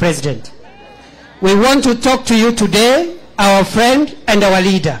former president. We want to talk to you today, our friend and our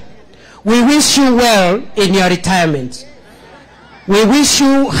leader. We wish you well in your retirement. We wish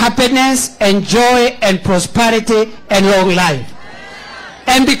you happiness and joy and prosperity and long life.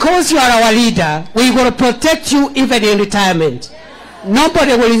 And because you are our leader, we will protect you even in retirement.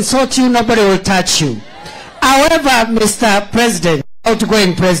 Nobody will insult you, nobody will touch you. However, Mr. President,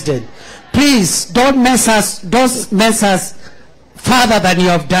 outgoing president, please don't mess us further than you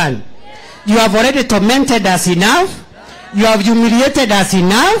have done. You have already tormented us enough. You have humiliated us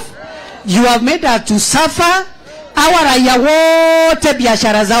enough. You have made us to suffer. Hawa raia wote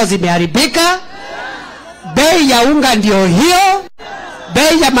biashara zao zimeharibika. Bei ya unga ndio hiyo.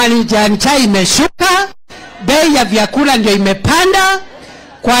 Bei ya majani chai imeshuka. Bei ya vyakula ndio imepanda.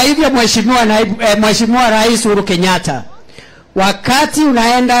 Kwa hivyo Mheshimiwa Rais Uhuru Kenyatta, wakati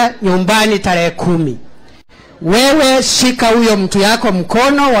unaenda nyumbani tarehe 10, wewe shika huyo mtu yako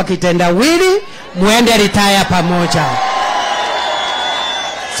mkono wa kitendawili, muende retire pamoja.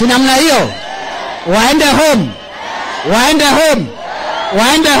 Si namna hiyo? Waende home. Waende home.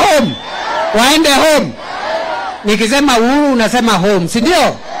 Waende home. Waende home. Nikisema Uhuru unasema home, si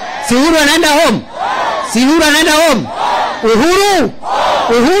ndio? Si Uhuru anaenda home? Si Uhuru anaenda home? Uhuru.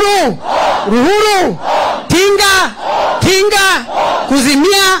 Uhuru. Uhuru. Tinga. Tinga.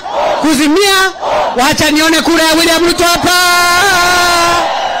 Kuzimia. Kuzimia. Wacha nione kura ya William Ruto hapa.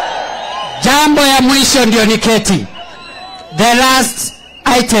 Jambo ya mwisho ndio niketi. The last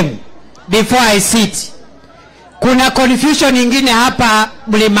item before I sit. kuna confusion nyingine hapa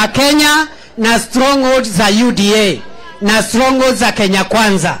Mlima Kenya na strongholds za UDA na strongholds za Kenya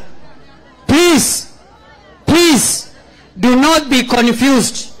Kwanza. Please do not be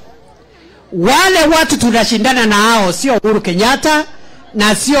confused. Wale watu tunashindana na hao sio Uhuru Kenyatta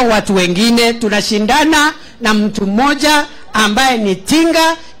na sio watu wengine. Tunashindana na mtu mmoja ambaye ni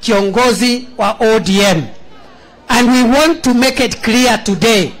Tinga, kiongozi wa ODM. And we want to make it clear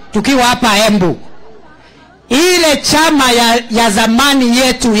today, tukiwa hapa Embu, ile chama ya zamani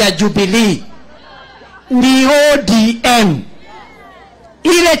yetu ya Jubilee ni ODM.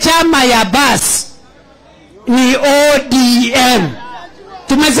 Ile chama ya bas ni ODM.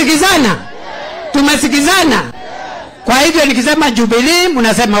 Tumesikizana? Kwa hivyo nikisema Jubilee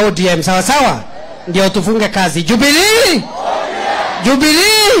mnasema ODM, sawa sawa? Ndio tufunge kazi. Jubilee!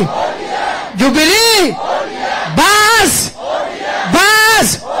 Bas!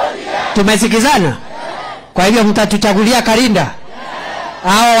 Tumesikizana? Kwa hivyo mtatuchagulia Karinda?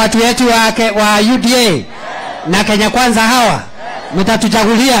 Hawa watu wetu wa UDA na Kenya Kwanza hawa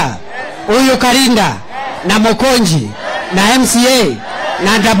mtatuchagulia huyu Karinda na Mokonji na MCA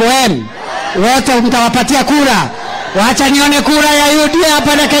na WM, wote mtawapatia kura. Wacha nione kura ya UDA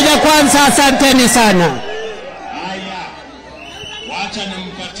hapa na Kenya Kwanza. Asanteni sana. Haya, wacha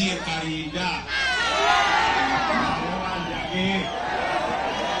nimpatie Karinda.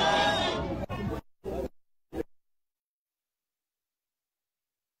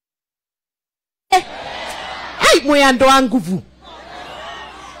 Muyando wa nguvu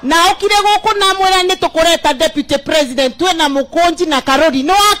na okire goko na mwera ni tukureta deputy president twe na Mukonji na Karori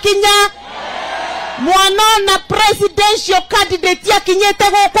no akinya mwana na presidential candidate ya kinyete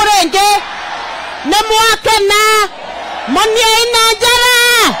goko renge ne mwake na monia ina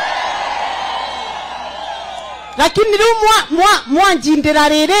jara lakini ru mwanjindira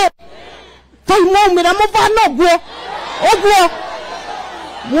rere taimomira muvano ogwo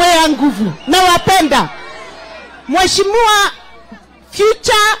mwe nguvu na wapenda Mheshimiwa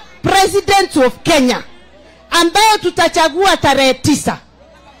future president of Kenya ambaye tutachagua tarehe 9.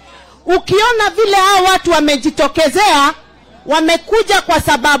 Ukiona vile hao watu wamejitokezea, wamekuja kwa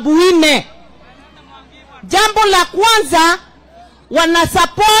sababu 4. Jambo la kwanza, wana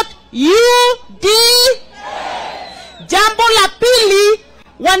support UD. Jambo la pili,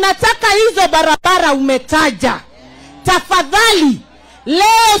 wanataka hizo barabara umetaja. Tafadhali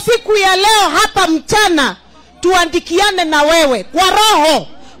leo, siku ya leo hapa mchana, tuandikiane na wewe kwa roho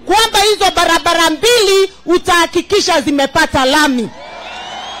kwamba hizo barabara 2 utahakikisha zimepata lami.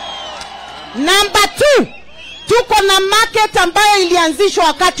 Number 2, tuko na market ambayo ilianzishwa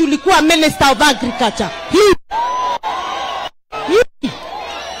wakati ulikuwa Minister of Agriculture.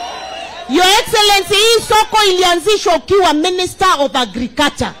 Your Excellency, hii soko ilianzishwa ukiwa Minister of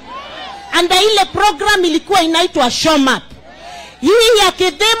Agriculture. Anda ile program ilikuwa inaitwa Showmap. Hii ya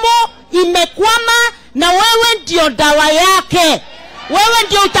Kithimu imekwama na wewe ndio dawa yake. Wewe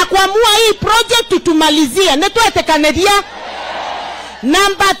ndio utakuamua hii project utumalizie. Netuete kanedia.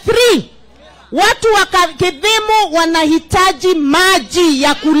 Number 3, watu wa Kithimu wanahitaji maji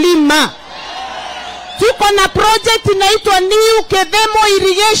ya kulima. Tuko na project inaitwa New Kithimu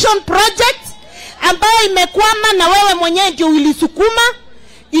Irrigation Project ambayo imekwama na wewe mwenyewe ndio ulisukuma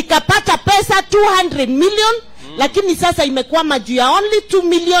ikapata pesa 200 million, lakini sasa imekwama juu ya only 2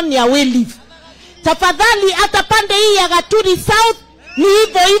 million ya Wayleaf. Tafadhali hata pande hii ya Gaturi South ni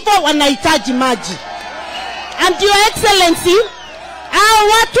hivyo wanahitaji maji. And Your Excellency, hao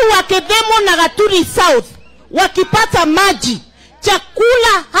watu wa Kithimu na Gaturi South wakipata maji,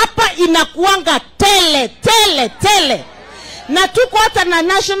 chakula hapa inakuanga tele. Na tuko hata na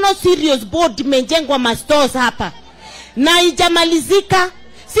National Cereals Board imejengwa mastores hapa na haijamalizika.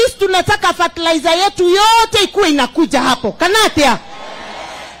 Sisi tunataka fertilizer yetu yote ikuwe inakuja hapo. Kanatia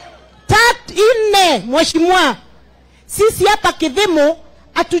 4, Mheshimiwa, sisi hapa Kithimu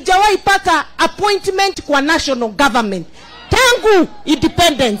hatujawahi pata appointment kwa national government tangu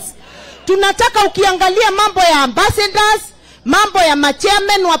independence. Tunataka ukiangalia mambo ya ambassadors, mambo ya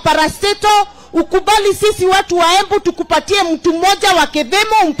machairman wa parastato, ukubali sisi watu wa Embu tukupatie mtu mmoja wa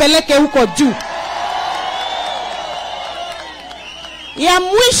Kithimu umpeleke huko juu. Ya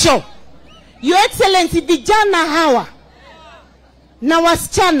mwisho, Your Excellency, vijana hawa na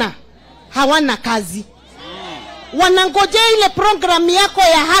wasichana hawana kazi. Wanangojea ile program yako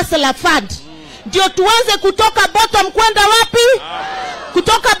ya Hustler Fund ndio tuanze kutoka bottom kwenda wapi?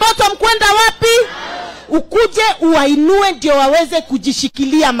 Kutoka bottom kwenda wapi? Ukuje uwainue ndio waweze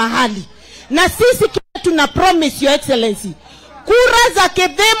kujishikilia mahali. Na sisi tuna promise Your Excellency, kura za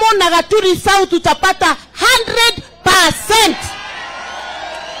Kithimu na Gaturi South utapata 100%.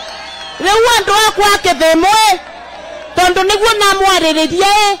 Leo ndo wako wake Kithimu tondo niguo na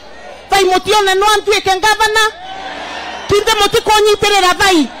mwarĩrĩrie vai mutiona no antuĩke ngavana kinde mutikonyitirĩra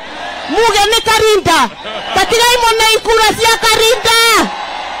vai muge nĩ Karinda tatigai mone ikura cia Karinda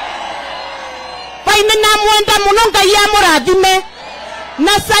vai nĩ namwenda mũno Ngai amũrathime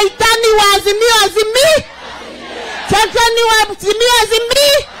na saitani wa azimio Satani wa azimio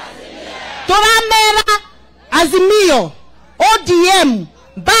turamera Azimio ODM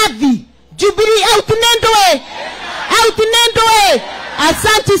Bathi Jubilee out nendwe.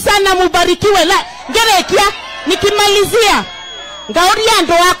 Asante sana, mubarikiwe. La ngerekia nikimalizia ngauria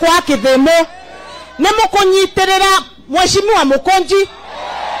ando wako wa Kithimu nemukunyitirira mheshimiwa Mukonji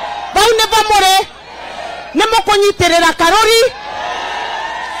bau ne bamore nemukunyitirira Karori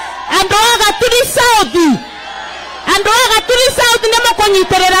ando agaturi South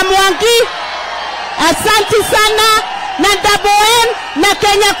nemukunyitirira Mwangi. Asante sana na Daboen na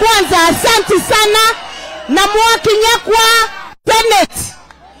Kenya Kwanza. Asante sana na Mwakinya kwa Senate.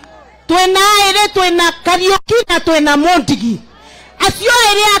 Twena ere twena Kariuki na twena Mondigi. Acio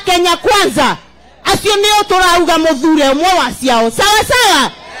ere ya Kenya Kwanza. Acio nio turauga muthure umwe wa ciao.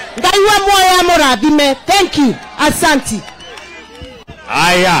 Sawa. Ngai wa moyo wa mũrathime. Thank you. Asante.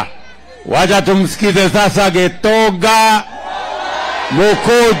 Aya. Wacha tumsikize sasa Getoga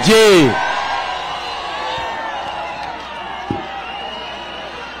Mukonji.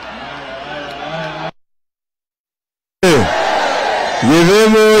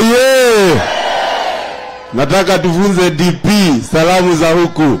 Kithimu ye. Nataka tufunze DP salamu za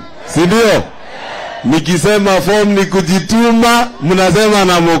huku. Si ndio? Nikisema form ni kujituma, mnasema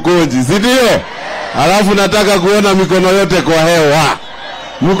na Mukonji. Si ndio? Alafu nataka kuona mikono yote kwa hewa.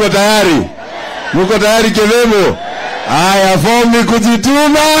 Muko tayari? Muko tayari Kithimu? Aya, form ni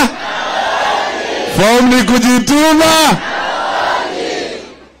kujituma. Form ni kujituma.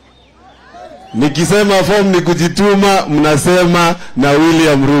 Nikisema form ni kujituma, mnasema na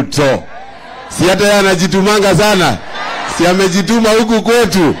William Ruto. Si hata yeye anajitumanga sana? Si amejituma huku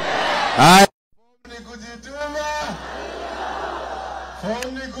kwetu? Aya, form ni kujituma.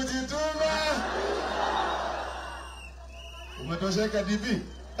 Form ni kujituma. Umetosheka DP?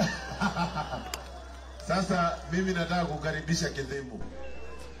 Sasa mimi nataka kukaribisha Kithimu.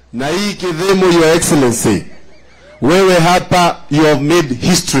 Na hii Kithimu, Your Excellency, wewe hapa you have made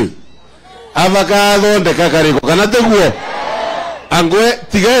history. Avakado ndekakariko kanateguo angwe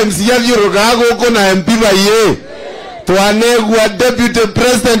tiga MC yathiuruka guku na MP baiye twanegwa deputy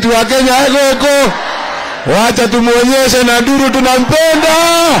president wa Kenya guku. Wacha tumuonyeshe na nduru tunampenda.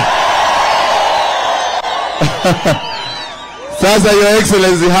 Sasa Your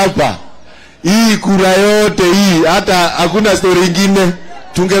Excellency, hapa hii kura yote hii, hata hakuna story nyingine.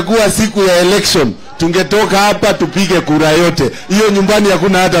 Tungekuwa siku ya election, tungetoka hapa tupige kura yote. Hiyo nyumbani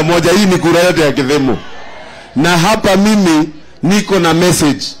hakuna hata moja. Hii ni kura yote ya Kithimu. Na hapa mimi niko na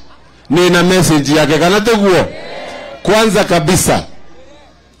message. Nina message yake kanateguo. Kwanza kabisa,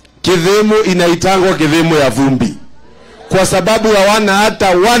 Kithimu inaitangwa Kithimu ya vumbi, kwa sababu hawana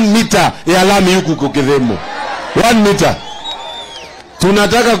hata 1 meter ya lami huku kwa Kithimu. 1 meter.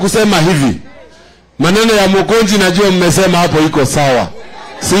 Tunataka kusema hivi, maneno ya Mukonji najua mmesema hapo iko sawa.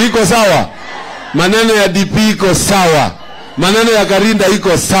 Si iko sawa? Maneno ya DP iko sawa. Maneno ya Karinda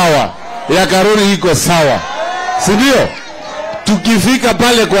iko sawa. Ya Karori iko sawa. Si ndio? Tukifika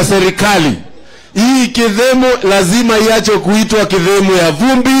pale kwa serikali, hii Kithimu lazima iache kuitwa Kithimu ya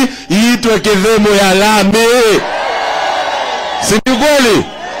vumbi, iitwe Kithimu ya lami. Si kweli?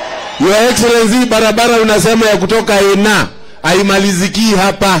 Your Excellency, barabara unasema ya kutoka Ena haimaliziki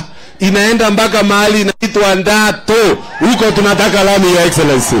hapa, inaenda mpaka mahali inaitwa Ndato. Huko tunataka lami, Your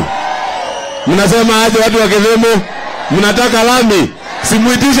Excellency. Mnasema aje watu wa Kithimu? Mnataka lami?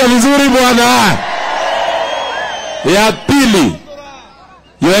 Simuitisha vizuri bwana. Ya pili,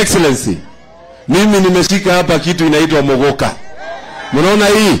 Your Excellency, mimi nimeshika hapa kitu inaitwa mogoka. Mnaona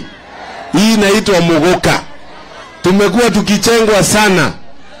hii? Hii inaitwa mogoka. Tumekuwa tukichengwa sana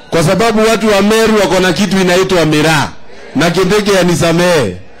kwa sababu watu wa Meru wako na kitu inaitwa miraa. Na Kindege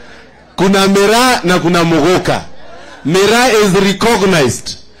yanisamehe. Kuna miraa na kuna mogoka. Miraa is recognized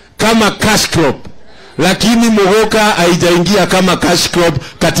kama cash crop, lakini mogoka haijaingia kama cash crop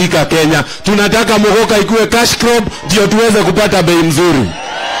katika Kenya. Tunataka mogoka ikuwe cash crop ndio tuweze kupata bei nzuri.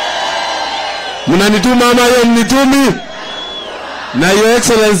 Mnanituma ama yeye mnitumi? Na Your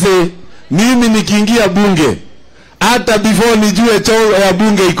Excellency, mimi nikiingia bunge, hata before nijue choo ya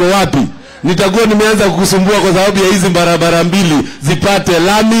bunge iko wapi, nitakuwa nimeanza kukusumbua kwa sababu ya hizi barabara mbili zipate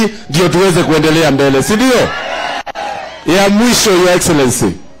lami ndio tuweze kuendelea mbele. Si ndio? Ya mwisho, Your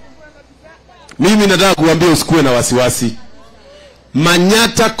Excellency, mimi nataka kuambia usikue na wasiwasi.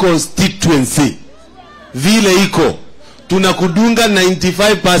 Manyata constituency vile iko, tunakudunga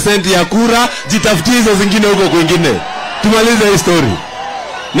 95% ya kura, jitafutie hizo zingine huko kwingine. Tumalize hii story.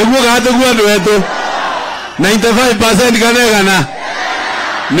 Nikuwa hata kuwa wetu 95% kanegana.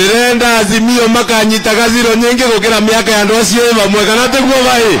 Nirenda Azimio makanyita kaziro nyingi gukira miaka ya ndocio bamwe kana teguo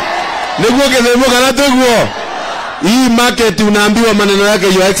bai. Nikuwa Kithimu kana teguo. Hii market unaambiwa maneno yake,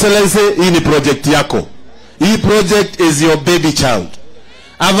 Your Excellency, hii ni project yako. Hii project is your baby child.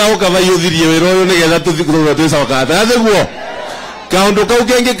 Ava ukava yuthirie wiro nigetha tuthikuru twisa wakata. Atheguo. Kaundu kau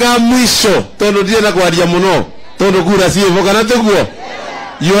kenge ka mwisho tondu ndire na kwaria muno. Tondu kura ciivo kana teguo.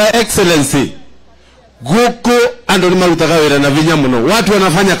 Your Excellency, guku ando ni marutaga wira na vinya muno. Watu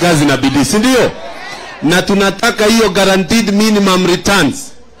wanafanya kazi na bidii, si ndio? Na tunataka hiyo guaranteed minimum returns.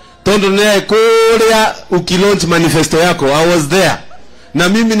 Tondo naye kulia ukilaunch manifesto yako, I was there. Na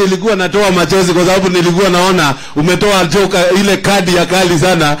mimi nilikuwa natoa machozi kwa sababu nilikuwa naona umetoa joka ile kadi ya kali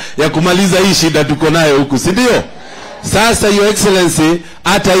sana ya kumaliza hii shida tuko nayo huku, si ndio? Sasa Your Excellency,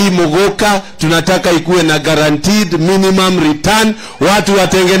 hata hii mogoka tunataka ikuwe na guaranteed minimum return, watu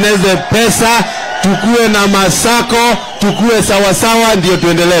watengeneze pesa, tukue na masako, tukue sawa sawa, ndio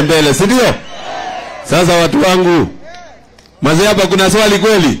tuendelee mbele, si ndio? Sasa watu wangu, mazee, hapa kuna swali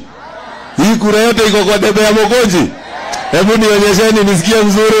kweli? Hii kura yote iko kwa debe ya Mokonji? Hebu nionyesheni nisikie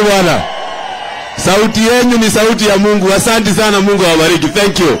mzuri bwana. Sauti yenu ni sauti ya Mungu. Asante sana, Mungu awabariki.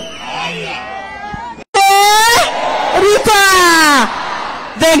 Thank you. Ruto!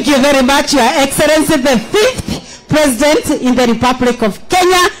 Thank you very much, Your Excellency, the 5th President in the Republic of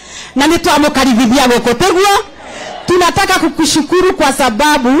Kenya. Na nituamukaribia goko teguo. Tunataka kukushukuru kwa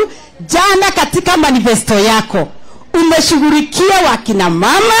sababu jana katika manifesto yako umeshughulikia wakina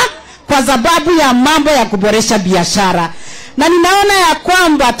mama kwa sababu ya mambo ya kuboresha biashara. Na ninaona ya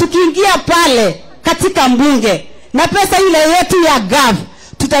kwamba tukiingia pale katika mbunge na pesa ile yetu ya GAV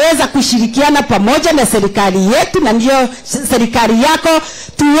tutaweza kushirikiana pamoja na serikali yetu na ndio serikali yako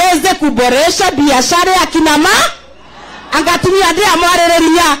tuweze kuboresha biashara ya kina mama. Angatumia ndia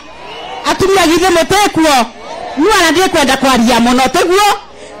mwarereria atumia githe mutekuo nwana ndiye kwenda kwaria muno teguo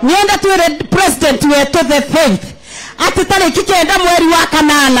nienda tuwe president wetu the 5th ati tariki kenda mweri wa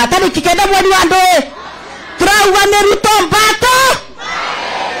kanana tariki kenda mweri wa ndoe turauga ni Ruto mbato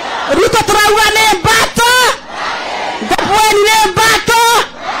Ruto turauga ni mbato ngapweni ni mbato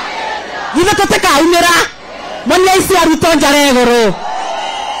githe tuteka umira mwenyeisi ya Ruto njaregoro.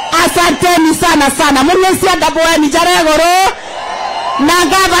 Asanteni sana sana mwenyeisi ya ngapweni njaregoro na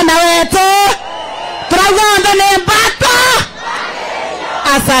gavana wetu turauga ndo ni mbato.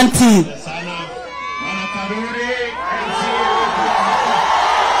 Asanti.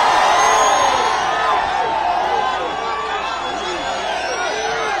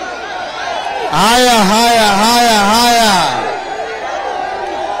 Haya.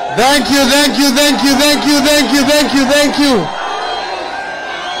 Thank you.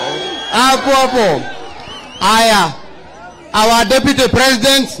 Hapo. Haya. Our Deputy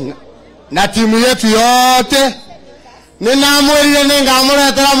President na timu yetu yote ninamwirire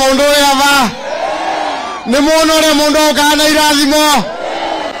ningamuretera mundu yava nimuonore mundu kana irathimo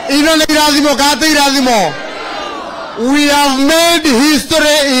ino ni irathimo kata irathimo. We have made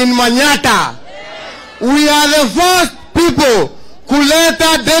history in Manyata. We are the first people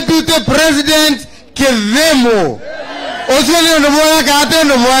kuleta Deputy President Kithimu. Oswele ndo mwega kate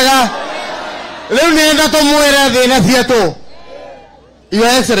ndo mwega. Leo nienda to mwere thina cietu. Your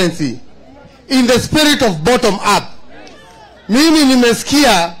Excellency, in the spirit of bottom up, mimi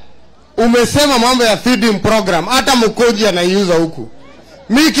nimesikia umesema mambo ya feeding program, hata Mkoji anaiuza huku.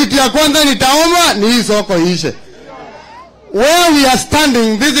 Mimi kitu ya kwanza nitaomba ni hii soko ishe. Where we are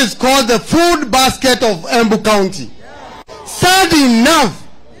standing, this is called the food basket of Embu County. Sad enough,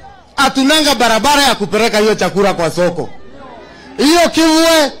 atunanga barabara ya kupeleka hiyo chakula kwa soko. Hiyo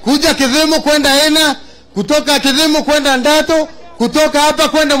Kivue kuja Kithimu kwenda Ena, kutoka Kithimu kwenda Ndato, kutoka hapa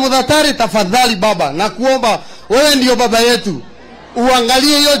kwenda Mudhatari. Tafadhali baba, na kuomba wewe ndio baba yetu,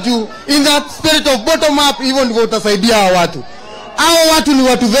 uangalie hiyo juu. In that spirit of bottom up, hivyo ndivyo utasaidia hawa watu. Hao watu ni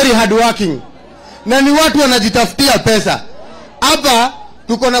watu very hard working na ni watu wanajitafutia pesa. Hapa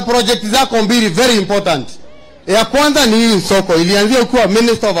tuko na project zako mbili very important. Ya kwanza ni hii soko, ilianzia kuwa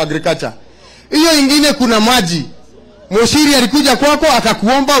Minister of Agriculture. Hiyo ingine kuna maji. Moshiri alikuja kwako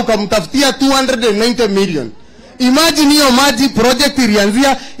akakuomba ukamtafutia 290 million. Imagine hiyo maji project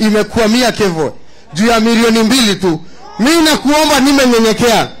ilianzia imekwamia Kevo juu ya milioni 2 tu. Mimi nakuomba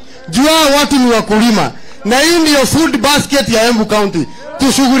nimenyenyekea. Juu hao watu ni wakulima na hii ndio food basket ya Embu County.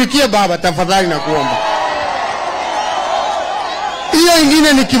 Tushughulikie baba tafadhali na kuomba. Hiyo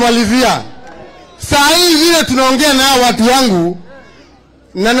ingine nikimalizia. Saa hii vile tunaongea na watu wangu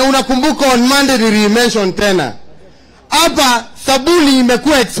na unakumbuka on Monday nili-mention tena. hapa sabuni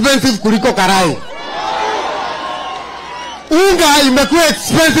imekuwa expensive kuliko karai. Unga imekuwa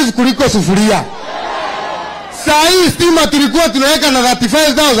expensive kuliko sufuria. Saa hii stima tulikuwa tunaweka na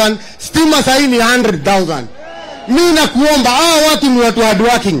 35,000, stima saa hii ni 100,000. Mimi nakuomba hao watu ni watu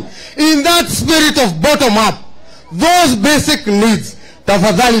hardworking. In that spirit of bottom up, those basic needs,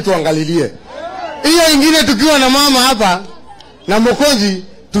 tafadhali tuangalilie. Hiyo ingine tukiwa na mama hapa na Mokonzi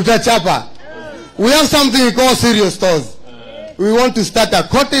tutachapa. We have something we call serious stores. We want to start a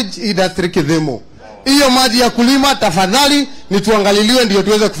cottage industry Kithimu. Hiyo maji ya kulima tafadhali ni tuangaliliwe ndio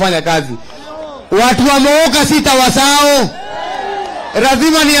tuweze kufanya kazi. Watu wa Mooka sita wasao.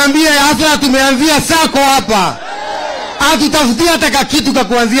 Lazima niambie hasa tumeanzia sako hapa. Hatutafutia hata kitu kwa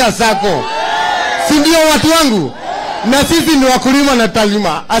kuanzia sako. Si ndio watu wangu? Na sisi ni wakulima na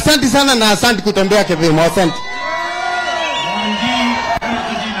talima. Asante sana na asante kutembea Kithimu. Asante.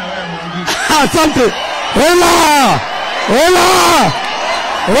 Asante. Hola! Hola!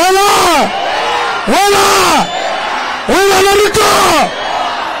 Hola! Hola! Hola Ruto!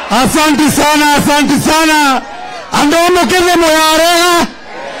 Asante sana. Andomo Kithimu ya Arega.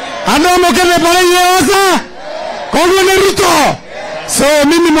 Andomo Kithimu pale Yeosa. Kwa Ruto. So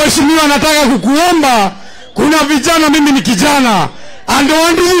mimi mheshimiwa nataka kukuomba, kuna vijana, mimi ni kijana.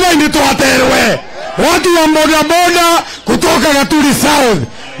 Andoandi zile nditoaterwe. Watu wa bodaboda kutoka Gaturi South.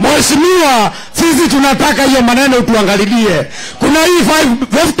 Mheshimiwa, sisi tunataka hiyo maneno tuangalilie. Kuna hii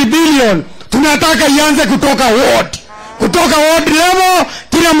 50 billion tunataka ianze kutoka ward. Kutoka ward level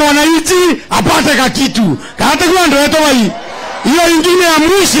kila mwananchi apate kitu. Hata kwa ndio etoa hii. Hiyo ingine ya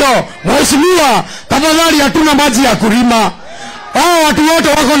mwisho, mheshimiwa, tafadhali hatuna maji ya kulima. Hao watu wote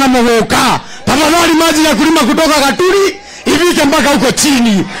wako na Mooka. Tafadhali maji ya kulima kutoka Gaturi ifike mpaka huko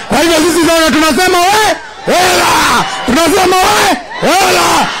chini. Kwa hivyo sisi sasa tunasema hela. Tunasema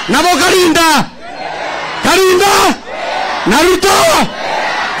hela. Na Karinda na Ruto.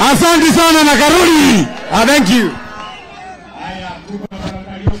 Asante sana na Karoli. Thank you.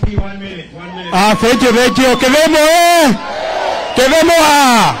 Thank you. Kithimu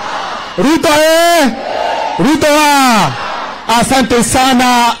Ruto asante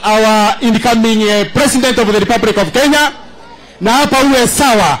sana, our incoming president of the Republic of Kenya. Na hapa uwe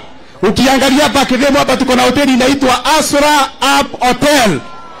sawa. Ukiangalia hapa Kithimu hapa tuko na hoteli inaitwa Asura Up Hotel.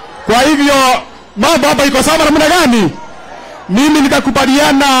 Kwa hivyo mambo hapa iko sawa namna gani? Mimi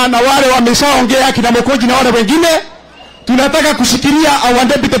nitakubaliana na wale wameshaongea kina Mokonji na wale wengine. Tunataka kushikilia our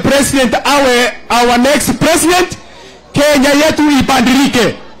deputy president awe our next president. Kenya yetu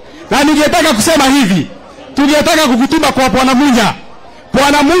ipandirike. Na ningetaka kusema hivi. Tungetaka kukutuma kwa Bwana Munya.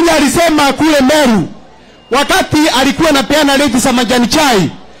 Bwana Munya alisema kule Meru, wakati alikuwa anapeana leti za majani chai,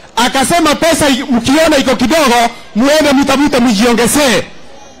 akasema pesa mkiona iko kidogo, muende mtafute mjiongezee.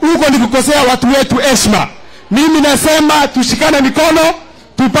 Huko ni kukosea watu wetu heshima. Mimi nasema tushikane mikono,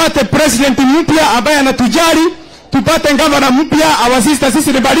 tupate president mpya ambaye anatujali, tupate gavana mpya awasista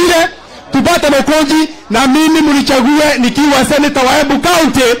sisi Nibalile, tupate Mokonji, na mimi mlichague nikiwa senator wa Embu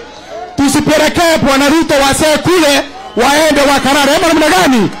County. Tusipelekee Bwana Ruto wasee kule waende wakarare. Hebu namna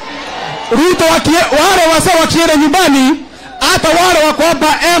gani? Ruto wale wasee wakienda nyumbani, hata wale wako hapa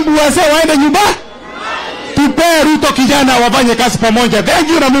Embu wasee waende nyumbani. Tupe Ruto kijana wafanye kazi pamoja. Thank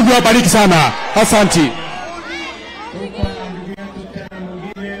you na Mungu awabariki sana. Asante.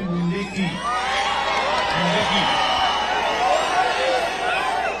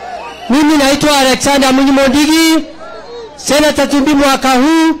 Mimi naitwa Alexander Munyimondigi, senata tumbi mwaka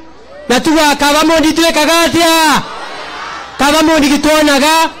huu, na tuwa Kavamondi tuwe kagatia. Kavamondi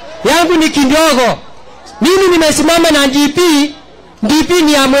kituonaga, yangu ni kindogo. Mimi nimesimama na DP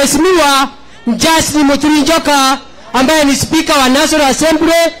ni ya mheshimiwa Justin Muturi Njoka ambaye ni speaker wa National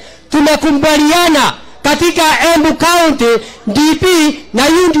Assembly. Tumekubaliana katika Embu County DP na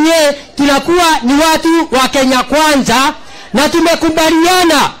UDA tunakuwa ni watu wa Kenya kwanza, na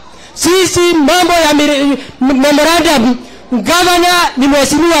tumekubaliana sisi mambo ya memorandum. Governor ni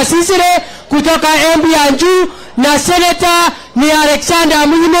mheshimiwa Sisire kutoka Embu ya Juu, na senator ni Alexander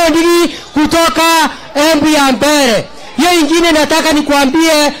Munyimondigi kutoka Embu ya Mbere. Hiyo ingine nataka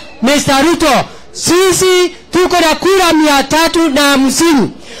nikuambie Mr. Ruto, sisi tuko na kura 350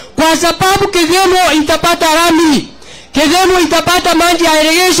 kwa sababu Kithimu itapata rami, Kithimu itapata maji ya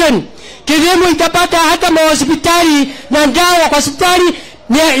irrigation, Kithimu itapata hata mahospitali na dawa. Kwa hospitali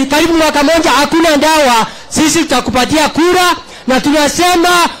ni karibu mwaka moja hakuna dawa. Sisi tutakupatia kura, na tunasema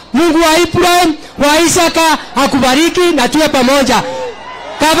Mungu wa Ibrahim wa Isaka akubariki na tuwe pamoja.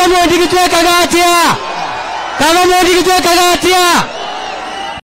 Kavamondi tuwe kagatia.